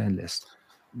herstellen lässt.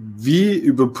 Wie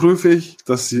überprüfe ich,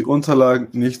 dass die Unterlagen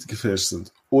nicht gefälscht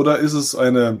sind? Oder ist es so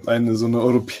eine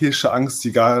europäische Angst,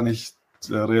 die gar nicht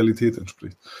der Realität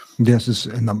entspricht? Das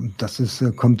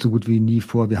kommt so gut wie nie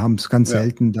vor. Wir haben es ganz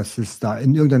selten, dass es da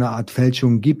in irgendeiner Art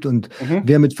Fälschung gibt. Und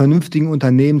wer mit vernünftigen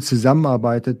Unternehmen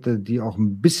zusammenarbeitet, die auch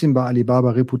ein bisschen bei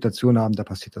Alibaba Reputation haben, da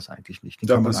passiert das eigentlich nicht.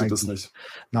 Da passiert das nicht.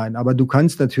 Nein, aber du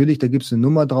kannst natürlich, da gibt es eine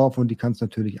Nummer drauf und die kannst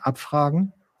natürlich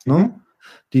abfragen. Ne?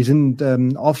 Die sind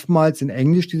oftmals in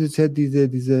Englisch,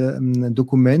 diese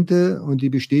Dokumente und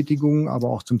die Bestätigungen, aber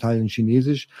auch zum Teil in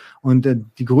Chinesisch. Und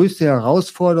die größte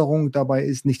Herausforderung dabei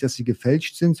ist nicht, dass sie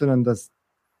gefälscht sind, sondern dass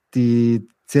die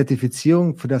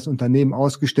Zertifizierung für das Unternehmen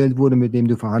ausgestellt wurde, mit dem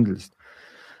du verhandelst.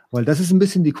 Weil das ist ein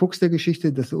bisschen die Krux der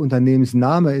Geschichte, dass der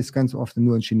Unternehmensname ist ganz oft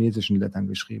nur in chinesischen Lettern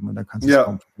geschrieben und da kannst du es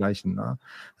kaum vergleichen. Ne?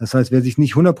 Das heißt, wer sich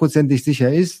nicht hundertprozentig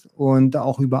sicher ist und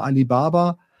auch über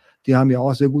Alibaba, die haben ja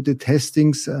auch sehr gute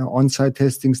Testings,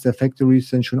 On-Site-Testings der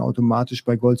Factories dann schon automatisch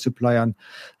bei Gold-Suppliern.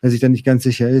 Wer sich dann nicht ganz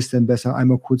sicher ist, dann besser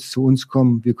einmal kurz zu uns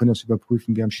kommen. Wir können das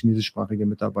überprüfen. Wir haben chinesischsprachige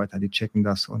Mitarbeiter, die checken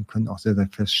das und können auch sehr, sehr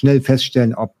schnell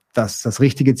feststellen, ob das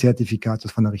richtige Zertifikat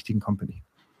ist von der richtigen Company.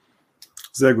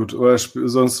 Sehr gut, oder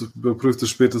sonst überprüft es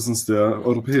spätestens der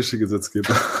europäische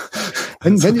Gesetzgeber.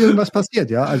 Wenn irgendwas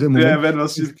passiert, ja. Also im Moment, ja, wenn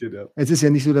was schief geht, ja. Es ist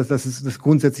ja nicht so, dass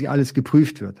grundsätzlich alles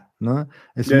geprüft wird. Ne?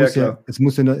 Es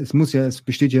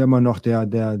besteht ja immer noch der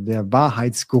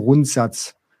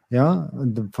Wahrheitsgrundsatz, ja,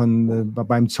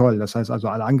 beim Zoll. Das heißt also,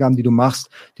 alle Angaben, die du machst,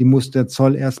 die muss der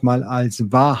Zoll erstmal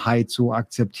als Wahrheit so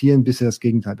akzeptieren, bis er das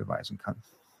Gegenteil beweisen kann.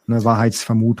 Eine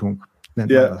Wahrheitsvermutung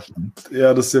nennt man das.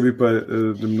 Ja, das ist ja wie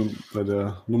bei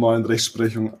der normalen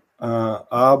Rechtsprechung.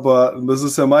 Aber das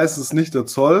ist ja meistens nicht der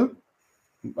Zoll.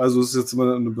 Also es ist jetzt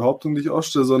immer eine Behauptung, die ich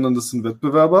ausstelle, sondern das sind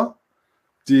Wettbewerber,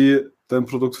 die dein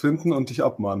Produkt finden und dich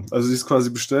abmahnen. Also die es quasi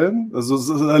bestellen. Also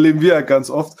das erleben wir ja ganz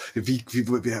oft.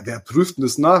 Wer prüft denn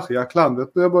das nach? Ja klar, ein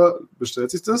Wettbewerber bestellt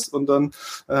sich das und dann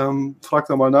fragt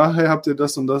er mal nach, hey, habt ihr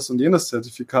das und jenes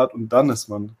Zertifikat? Und dann ist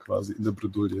man quasi in der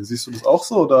Bredouille. Siehst du das auch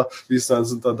so oder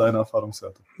sind da deine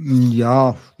Erfahrungswerte?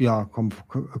 Ja,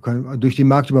 durch die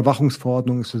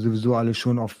Marktüberwachungsverordnung ist ja sowieso alles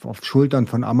schon auf Schultern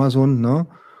von Amazon, ne?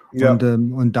 Ja.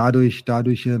 Und dadurch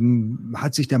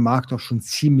hat sich der Markt auch schon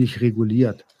ziemlich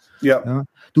reguliert. Ja.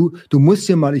 Du musst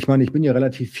ja mal, ich meine, ich bin ja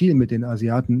relativ viel mit den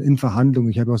Asiaten in Verhandlungen.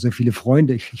 Ich habe auch sehr viele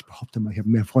Freunde. Ich behaupte mal, ich habe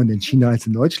mehr Freunde in China als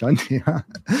in Deutschland. Ja.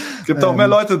 Gibt auch mehr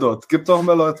Leute dort.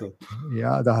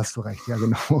 Ja, da hast du recht. Ja,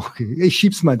 genau. Okay. Ich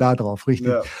schieb's mal da drauf, richtig.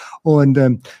 Ja. Und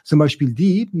zum Beispiel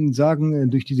die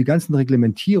sagen, durch diese ganzen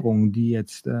Reglementierungen, die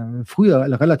jetzt früher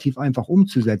relativ einfach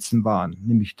umzusetzen waren,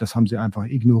 nämlich das haben sie einfach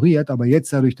ignoriert, aber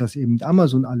jetzt dadurch, dass eben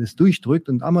Amazon alles durchdrückt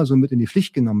und Amazon mit in die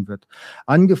Pflicht genommen wird.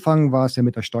 Angefangen war es ja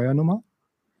mit der Steuernummer.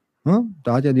 Ja,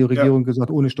 da hat ja die Regierung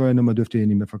gesagt, ohne Steuernummer dürft ihr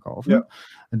nicht mehr verkaufen. Ja.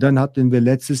 Dann hatten wir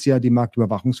letztes Jahr die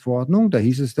Marktüberwachungsverordnung. Da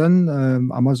hieß es dann,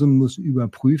 Amazon muss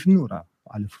überprüfen oder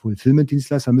alle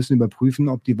Fulfillment-Dienstleister müssen überprüfen,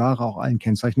 ob die Ware auch allen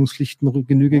Kennzeichnungspflichten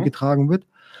Genüge getragen wird.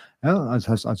 Ja, das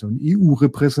heißt also, ein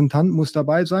EU-Repräsentant muss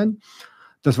dabei sein.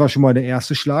 Das war schon mal der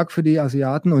erste Schlag für die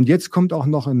Asiaten. Und jetzt kommt auch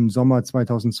noch im Sommer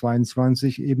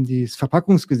 2022 eben das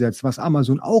Verpackungsgesetz, was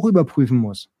Amazon auch überprüfen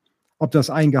muss, ob das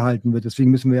eingehalten wird.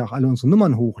 Deswegen müssen wir ja auch alle unsere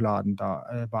Nummern hochladen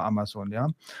da bei Amazon, ja.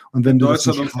 Und wenn in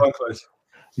Deutschland und Frankreich.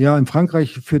 Ja, in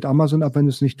Frankreich führt Amazon ab, wenn du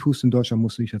es nicht tust. In Deutschland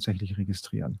musst du dich tatsächlich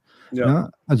registrieren.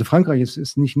 Ja. Also Frankreich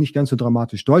ist nicht ganz so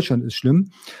dramatisch. Deutschland ist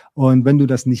schlimm. Und wenn du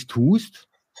das nicht tust,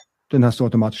 dann hast du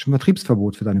automatisch ein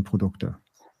Vertriebsverbot für deine Produkte.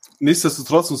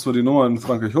 Nichtsdestotrotz muss man die Nummer in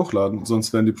Frankreich hochladen,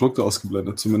 sonst werden die Produkte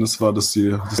ausgeblendet. Zumindest war das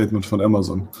das Statement von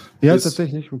Amazon. Ja,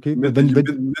 tatsächlich. Okay. Mitte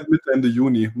Ende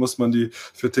Juni muss man die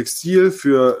für Textil,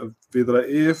 für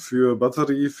W3E, für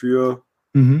Batterie, für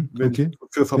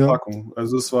Verpackung. Ja.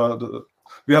 Also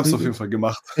wir haben es auf jeden Fall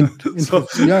gemacht.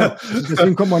 Ja,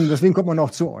 deswegen kommt man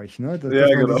auch zu euch. Ne? Genau.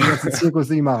 Den ganzen Zirkus,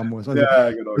 den ich machen muss. Also,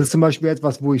 genau. Das ist zum Beispiel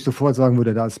etwas, wo ich sofort sagen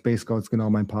würde, da ist Space Scouts genau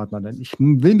mein Partner. Denn ich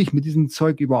will mich mit diesem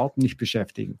Zeug überhaupt nicht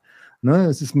beschäftigen. Ne?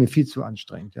 Es ist mir viel zu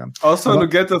anstrengend. Ja. Außer wenn du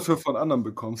Geld dafür von anderen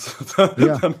bekommst.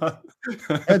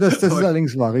 Das ist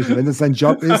allerdings wahr. Richtig. Wenn das sein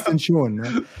Job ist, dann schon.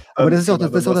 Ne? Aber das ist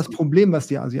auch das Problem, was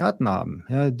die Asiaten haben.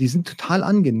 Ja, die sind total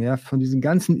angenervt von diesen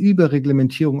ganzen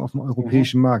Überreglementierungen auf dem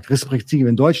europäischen Markt, respektive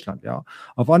in Deutschland. Ja.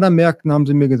 Auf anderen Märkten haben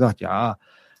sie mir gesagt, ja,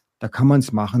 da kann man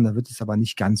es machen, da wird es aber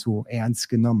nicht ganz so ernst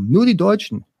genommen. Nur die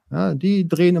Deutschen. Ja, die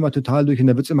drehen immer total durch und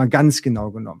da wird es immer ganz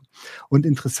genau genommen. Und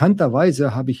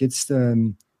interessanterweise habe ich jetzt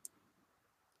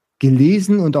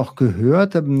gelesen und auch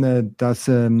gehört, dass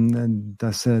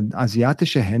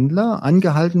asiatische Händler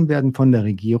angehalten werden von der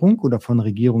Regierung oder von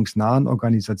regierungsnahen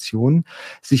Organisationen,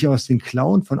 sich aus den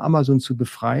Klauen von Amazon zu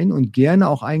befreien und gerne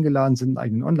auch eingeladen sind, einen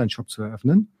eigenen Online-Shop zu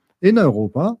eröffnen in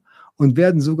Europa und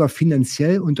werden sogar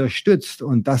finanziell unterstützt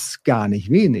und das gar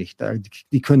nicht wenig.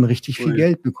 Die können richtig viel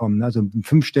Geld bekommen, also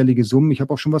 5-stellige Summen. Ich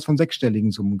habe auch schon was von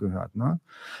 6-stelligen Summen gehört, ne?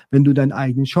 Wenn du deinen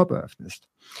eigenen Shop eröffnest.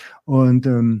 Und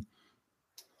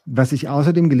was ich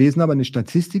außerdem gelesen habe, eine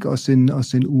Statistik aus den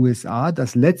USA,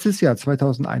 dass letztes Jahr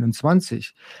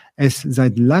 2021 es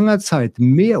seit langer Zeit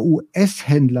mehr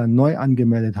US-Händler neu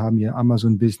angemeldet haben, ihr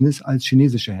Amazon-Business, als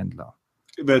chinesische Händler.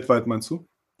 Weltweit meinst du?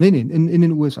 Nee, in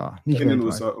den USA. Nicht in weltweit. Den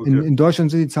USA, okay. In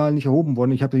Deutschland sind die Zahlen nicht erhoben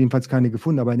worden. Ich habe jedenfalls keine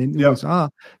gefunden. Aber in den USA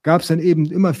gab es dann eben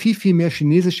immer viel, viel mehr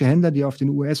chinesische Händler, die auf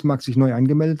den US-Markt sich neu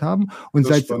angemeldet haben. Und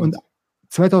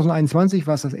 2021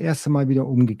 war es das erste Mal wieder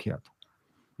umgekehrt.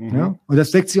 Ja? Und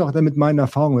das deckt sich auch dann mit meinen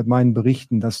Erfahrungen, mit meinen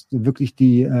Berichten, dass wirklich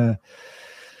dass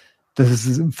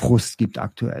es einen Frust gibt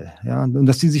aktuell. Ja? Und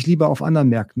dass die sich lieber auf anderen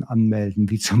Märkten anmelden,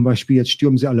 wie zum Beispiel jetzt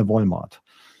stürmen sie alle Walmart.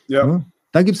 Ja?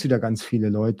 Da gibt es wieder ganz viele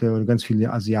Leute oder ganz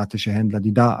viele asiatische Händler,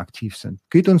 die da aktiv sind.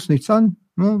 Geht uns nichts an.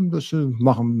 Ne?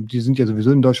 Die sind ja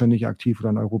sowieso in Deutschland nicht aktiv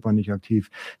oder in Europa nicht aktiv.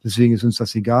 Deswegen ist uns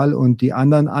das egal. Und die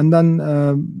anderen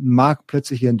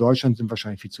Marktplätze hier in Deutschland sind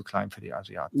wahrscheinlich viel zu klein für die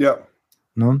Asiaten. Ja.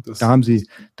 Ne? Da haben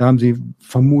sie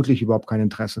vermutlich überhaupt kein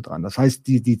Interesse dran. Das heißt,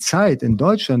 die Zeit in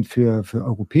Deutschland für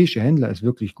europäische Händler ist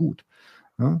wirklich gut.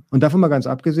 Ne? Und davon mal ganz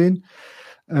abgesehen,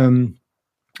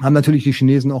 haben natürlich die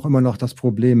Chinesen auch immer noch das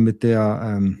Problem mit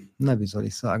der, wie soll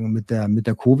ich sagen, mit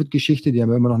der Covid-Geschichte. Die haben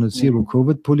ja immer noch eine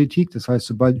Zero-Covid-Politik. Das heißt,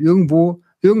 sobald irgendwo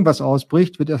irgendwas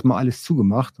ausbricht, wird erstmal alles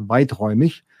zugemacht,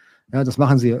 weiträumig. Ja, das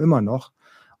machen sie ja immer noch.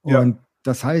 Und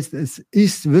das heißt, es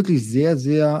ist wirklich sehr,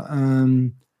 sehr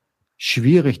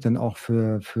schwierig dann auch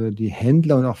für die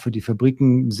Händler und auch für die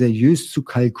Fabriken seriös zu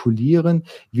kalkulieren,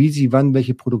 wie sie wann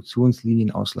welche Produktionslinien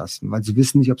auslasten, weil sie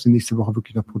wissen nicht, ob sie nächste Woche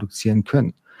wirklich noch produzieren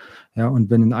können. Ja, und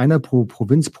wenn in einer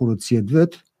Provinz produziert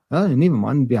wird, ja, nehmen wir mal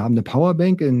an, wir haben eine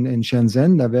Powerbank in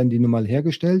Shenzhen, da werden die nun mal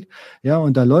hergestellt, ja,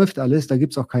 und da läuft alles, da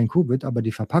gibt es auch kein Covid, aber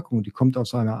die Verpackung, die kommt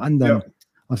aus einer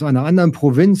anderen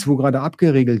Provinz, wo gerade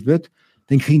abgeregelt wird,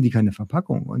 dann kriegen die keine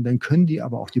Verpackung und dann können die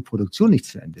aber auch die Produktion nicht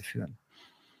zu Ende führen.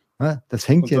 Ja, das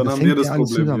hängt ja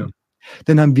alles zusammen.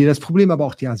 Dann haben wir das Problem, aber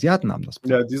auch die Asiaten haben das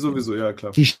Problem. Ja, die sowieso, ja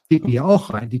klar. Die stecken ja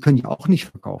auch rein, die können ja auch nicht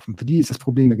verkaufen. Für die ist das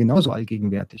Problem ja genauso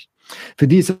allgegenwärtig. Für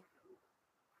die ist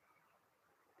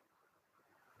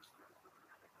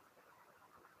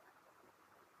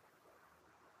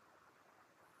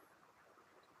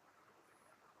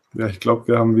Ja, ich glaube,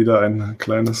 wir haben wieder ein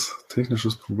kleines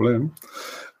technisches Problem.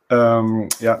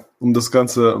 Um das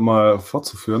Ganze mal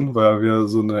fortzuführen, weil wir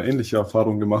so eine ähnliche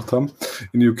Erfahrung gemacht haben.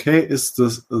 In UK ist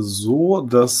es so,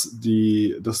 dass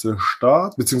der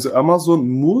Staat bzw. Amazon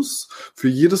muss für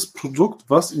jedes Produkt,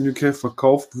 was in UK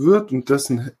verkauft wird und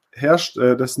dessen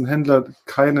Händler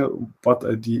keine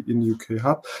BAT-ID in UK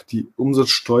hat, die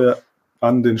Umsatzsteuer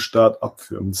an den Staat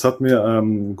abführen. Das hat mir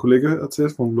ein Kollege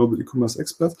erzählt vom Global E-Commerce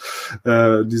Expert.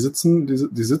 Die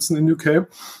sitzen in UK.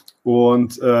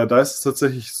 Und da ist es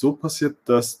tatsächlich so passiert,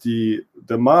 dass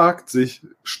der Markt sich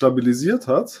stabilisiert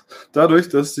hat, dadurch,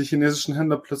 dass die chinesischen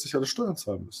Händler plötzlich alle Steuern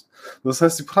zahlen müssen. Das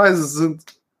heißt, die Preise sind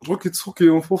rucki-zucki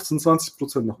um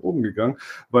 15-20% nach oben gegangen,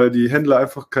 weil die Händler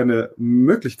einfach keine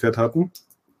Möglichkeit hatten,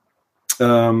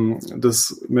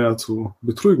 das mehr zu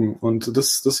betrügen. Und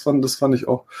das fand ich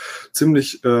auch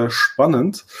ziemlich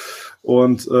spannend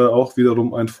und auch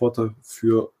wiederum ein Vorteil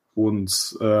für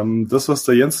uns. Das, was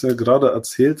der Jens ja gerade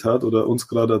erzählt hat oder uns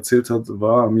gerade erzählt hat,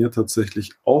 war mir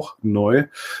tatsächlich auch neu,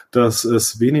 dass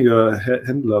es weniger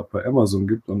Händler bei Amazon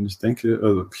gibt und ich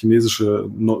denke,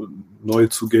 chinesische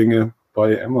Neuzugänge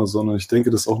bei Amazon und ich denke,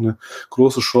 das ist auch eine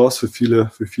große Chance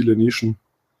für viele Nischen,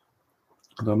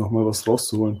 da nochmal was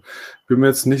rauszuholen. Bin mir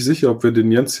jetzt nicht sicher, ob wir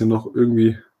den Jens hier noch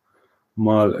irgendwie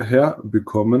mal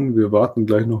herbekommen. Wir warten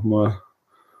gleich nochmal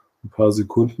ein paar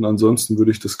Sekunden. Ansonsten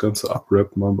würde ich das Ganze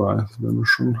abrappen, aber es wäre mir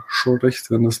schon recht,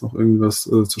 wenn das noch irgendwas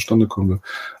zustande kommen will.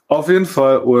 Auf jeden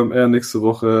Fall OMR nächste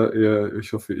Woche.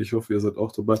 Ich hoffe, ihr seid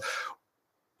auch dabei.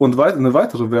 Und eine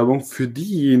weitere Werbung für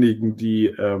diejenigen,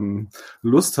 die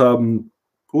Lust haben,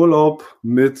 Urlaub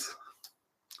mit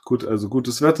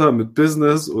gutes Wetter, mit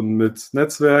Business und mit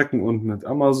Netzwerken und mit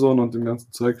Amazon und dem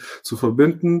ganzen Zeug zu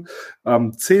verbinden.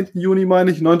 Am 10. Juni,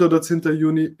 9. oder 10.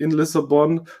 Juni in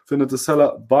Lissabon findet das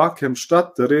Seller Barcamp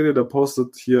statt. Der René, der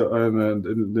postet hier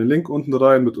den Link unten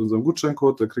rein mit unserem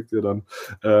Gutscheincode. Da kriegt ihr dann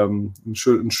einen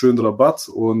schönen Rabatt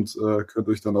und könnt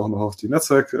euch dann auch noch auf die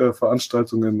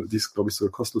Netzwerkveranstaltungen, die ist, glaube ich,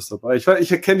 sogar kostenlos dabei.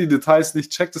 Ich erkenne die Details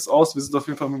nicht, checkt es aus. Wir sind auf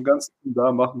jeden Fall mit dem ganzen Team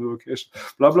da, machen eine Location,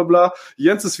 bla bla bla.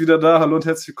 Jens ist wieder da. Hallo und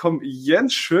herzlich willkommen.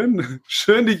 Jens, schön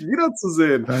dich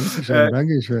wiederzusehen.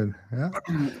 Dankeschön. Ja.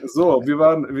 So,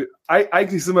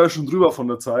 eigentlich sind wir ja schon drüber von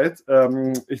der Zeit.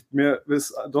 Mir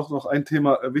ist doch noch ein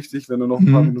Thema wichtig, wenn du noch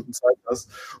ein paar Minuten Zeit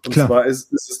hast. Und Klar. zwar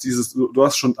ist es dieses, du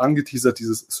hast schon angeteasert,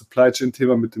 dieses Supply Chain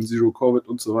Thema mit dem Zero Covid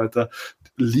und so weiter.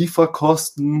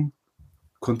 Lieferkosten,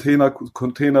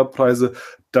 Containerpreise,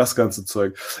 das ganze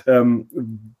Zeug.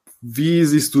 Wie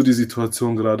siehst du die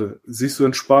Situation gerade? Siehst du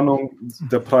Entspannung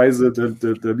der Preise,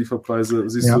 der Lieferpreise?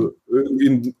 Siehst du irgendwie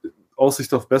eine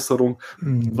Aussicht auf Besserung?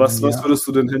 Was würdest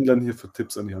du den Händlern hier für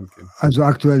Tipps an die Hand geben? Also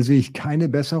aktuell sehe ich keine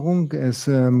Besserung. Es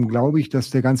glaube ich, dass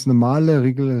der ganz normale,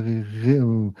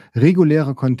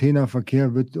 reguläre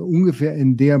Containerverkehr wird ungefähr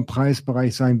in dem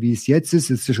Preisbereich sein, wie es jetzt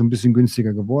ist. Es ist ja schon ein bisschen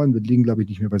günstiger geworden. Wir liegen, glaube ich,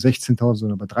 nicht mehr bei 16.000,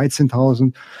 sondern bei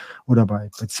 13.000 oder bei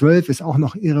 12 ist auch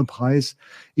noch irre Preis.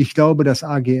 Ich glaube, dass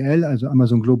AGL, also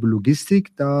Amazon Global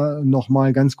Logistik, da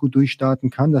nochmal ganz gut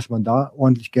durchstarten kann, dass man da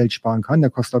ordentlich Geld sparen kann. Da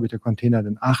kostet, glaube ich, der Container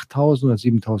dann 8.000 oder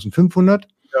 7.500.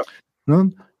 Ja.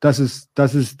 Ne? Das ist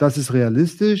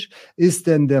realistisch. Ist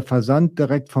denn der Versand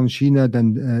direkt von China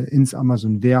dann ins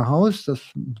Amazon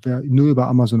Warehouse? Wer nur über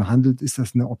Amazon handelt, ist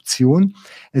das eine Option.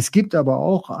 Es gibt aber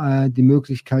auch die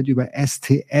Möglichkeit, über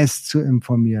STS zu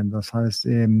informieren. Das heißt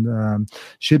eben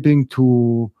Shipping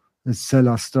to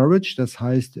Seller Storage, das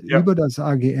heißt über das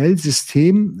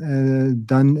AGL-System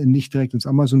dann nicht direkt ins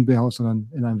Amazon-Warehouse, sondern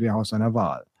in ein Warehouse seiner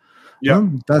Wahl. Ja.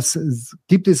 Das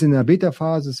gibt es in der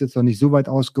Beta-Phase, ist jetzt noch nicht so weit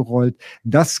ausgerollt.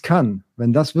 Das kann,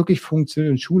 wenn das wirklich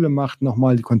funktioniert und Schule macht,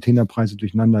 nochmal die Containerpreise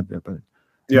durcheinanderwirbeln.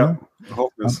 Ja,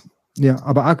 hoffen wir es. Ja,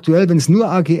 aber aktuell, wenn es nur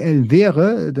AGL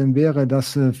wäre, dann wäre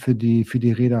das für die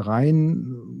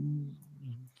Reedereien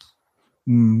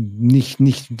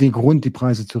nicht der Grund, die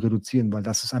Preise zu reduzieren, weil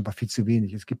das ist einfach viel zu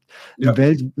wenig. Es gibt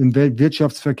im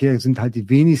Weltwirtschaftsverkehr sind halt die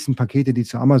wenigsten Pakete, die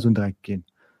zu Amazon direkt gehen.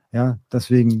 Ja,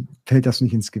 deswegen fällt das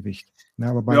nicht ins Gewicht.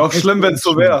 Ja, aber auch schlimm, wenn es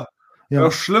so wäre. Ja.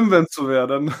 Auch schlimm, wenn es so wäre,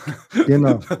 dann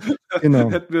genau.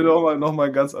 hätten wir noch mal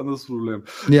ein ganz anderes Problem.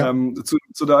 Ja.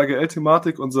 Zu der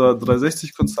AGL-Thematik, unser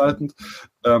 360-Consultant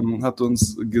hat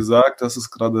uns gesagt, dass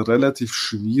es gerade relativ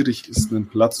schwierig ist, einen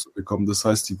Platz zu bekommen. Das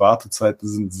heißt, die Wartezeiten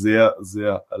sind sehr,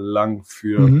 sehr lang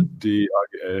für die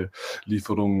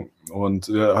AGL-Lieferung. Und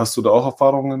hast du da auch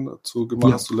Erfahrungen dazu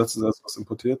gemacht? Ja. Hast du letztens erst was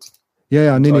importiert?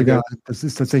 Ja, nee, das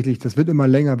ist tatsächlich, das wird immer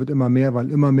länger, wird immer mehr,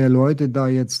 weil immer mehr Leute da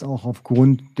jetzt auch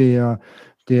aufgrund der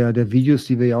Videos,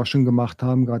 die wir ja auch schon gemacht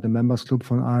haben, gerade im Members Club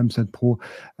von AMZPro,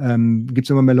 gibt es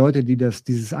immer mehr Leute, die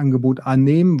dieses Angebot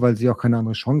annehmen, weil sie auch keine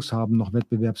andere Chance haben, noch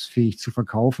wettbewerbsfähig zu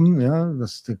verkaufen. Ja, der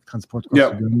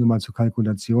Transportkosten gehören nur mal zur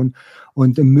Kalkulation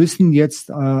und müssen jetzt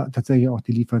tatsächlich auch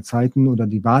die Lieferzeiten oder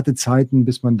die Wartezeiten,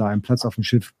 bis man da einen Platz auf dem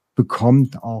Schiff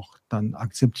bekommt, auch dann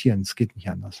akzeptieren. Es geht nicht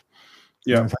anders.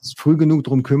 Ja. Das heißt, früh genug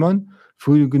drum kümmern,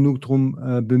 früh genug drum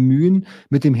bemühen,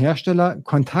 mit dem Hersteller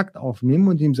Kontakt aufnehmen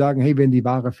und ihm sagen, hey, wenn die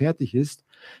Ware fertig ist,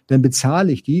 dann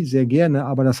bezahle ich die sehr gerne,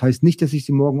 aber das heißt nicht, dass ich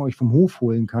sie morgen euch vom Hof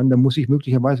holen kann. Dann muss ich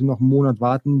möglicherweise noch einen Monat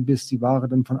warten, bis die Ware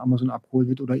dann von Amazon abgeholt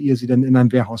wird oder ihr sie dann in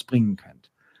ein Warehouse bringen könnt.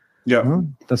 Ja.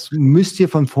 Das müsst ihr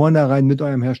von vornherein mit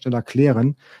eurem Hersteller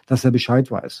klären, dass er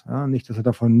Bescheid weiß. Ja, nicht, dass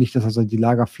er die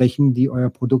Lagerflächen, die euer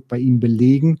Produkt bei ihm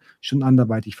belegen, schon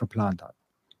anderweitig verplant hat.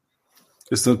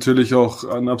 Ist natürlich auch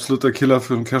ein absoluter Killer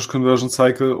für einen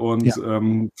Cash-Conversion-Cycle und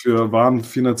für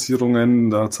Warenfinanzierungen,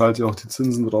 da zahlt ihr auch die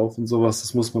Zinsen drauf und sowas.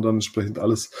 Das muss man dann entsprechend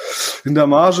alles in der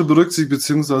Marge berücksichtigen,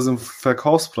 beziehungsweise im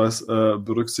Verkaufspreis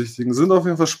berücksichtigen. Sind auf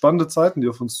jeden Fall spannende Zeiten, die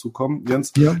auf uns zukommen.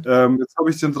 Jens, jetzt habe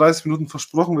ich dir in 30 Minuten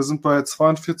versprochen, wir sind bei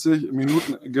 42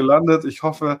 Minuten gelandet. Ich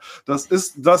hoffe, das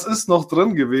ist noch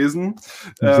drin gewesen.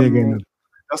 Sehr gerne.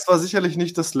 Das war sicherlich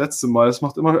nicht das letzte Mal. Es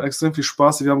macht immer extrem viel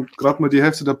Spaß. Wir haben gerade mal die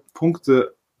Hälfte der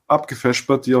Punkte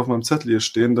abgefespert, die auf meinem Zettel hier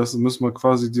stehen. Das müssen wir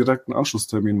quasi direkt einen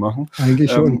Anschlusstermin machen. Eigentlich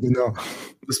schon, genau.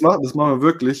 Das machen wir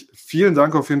wirklich. Vielen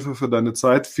Dank auf jeden Fall für deine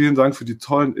Zeit. Vielen Dank für die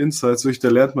tollen Insights. Da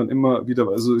lernt man immer wieder.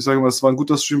 Also ich sage mal, es war ein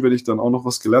guter Stream, wenn ich dann auch noch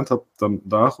was gelernt habe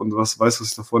danach und was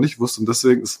ich davor nicht wusste. Und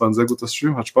deswegen, es war ein sehr guter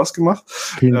Stream. Hat Spaß gemacht.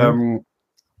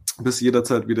 Bist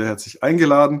jederzeit wieder herzlich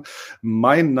eingeladen.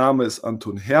 Mein Name ist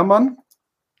Anton Herrmann.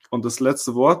 Und das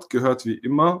letzte Wort gehört wie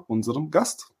immer unserem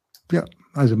Gast. Ja,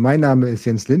 also mein Name ist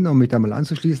Jens Lindner, um mich da mal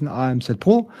anzuschließen,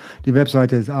 AMZPro. Die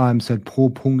Webseite ist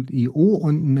amzpro.io.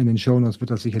 Unten in den Shownotes wird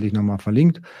das sicherlich nochmal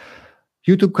verlinkt.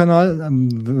 YouTube-Kanal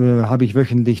habe ich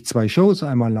wöchentlich 2 Shows,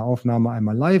 einmal eine Aufnahme,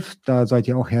 einmal live. Da seid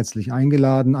ihr auch herzlich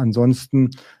eingeladen. Ansonsten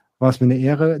war es mir eine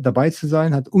Ehre, dabei zu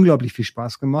sein. Hat unglaublich viel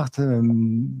Spaß gemacht.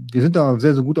 Wir sind da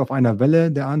sehr, sehr gut auf einer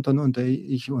Welle, der Anton und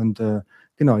ich. Und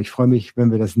genau, ich freue mich, wenn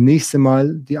wir das nächste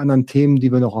Mal die anderen Themen,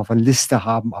 die wir noch auf der Liste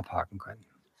haben, abhaken können.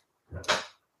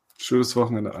 Schönes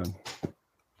Wochenende allen.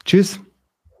 Tschüss.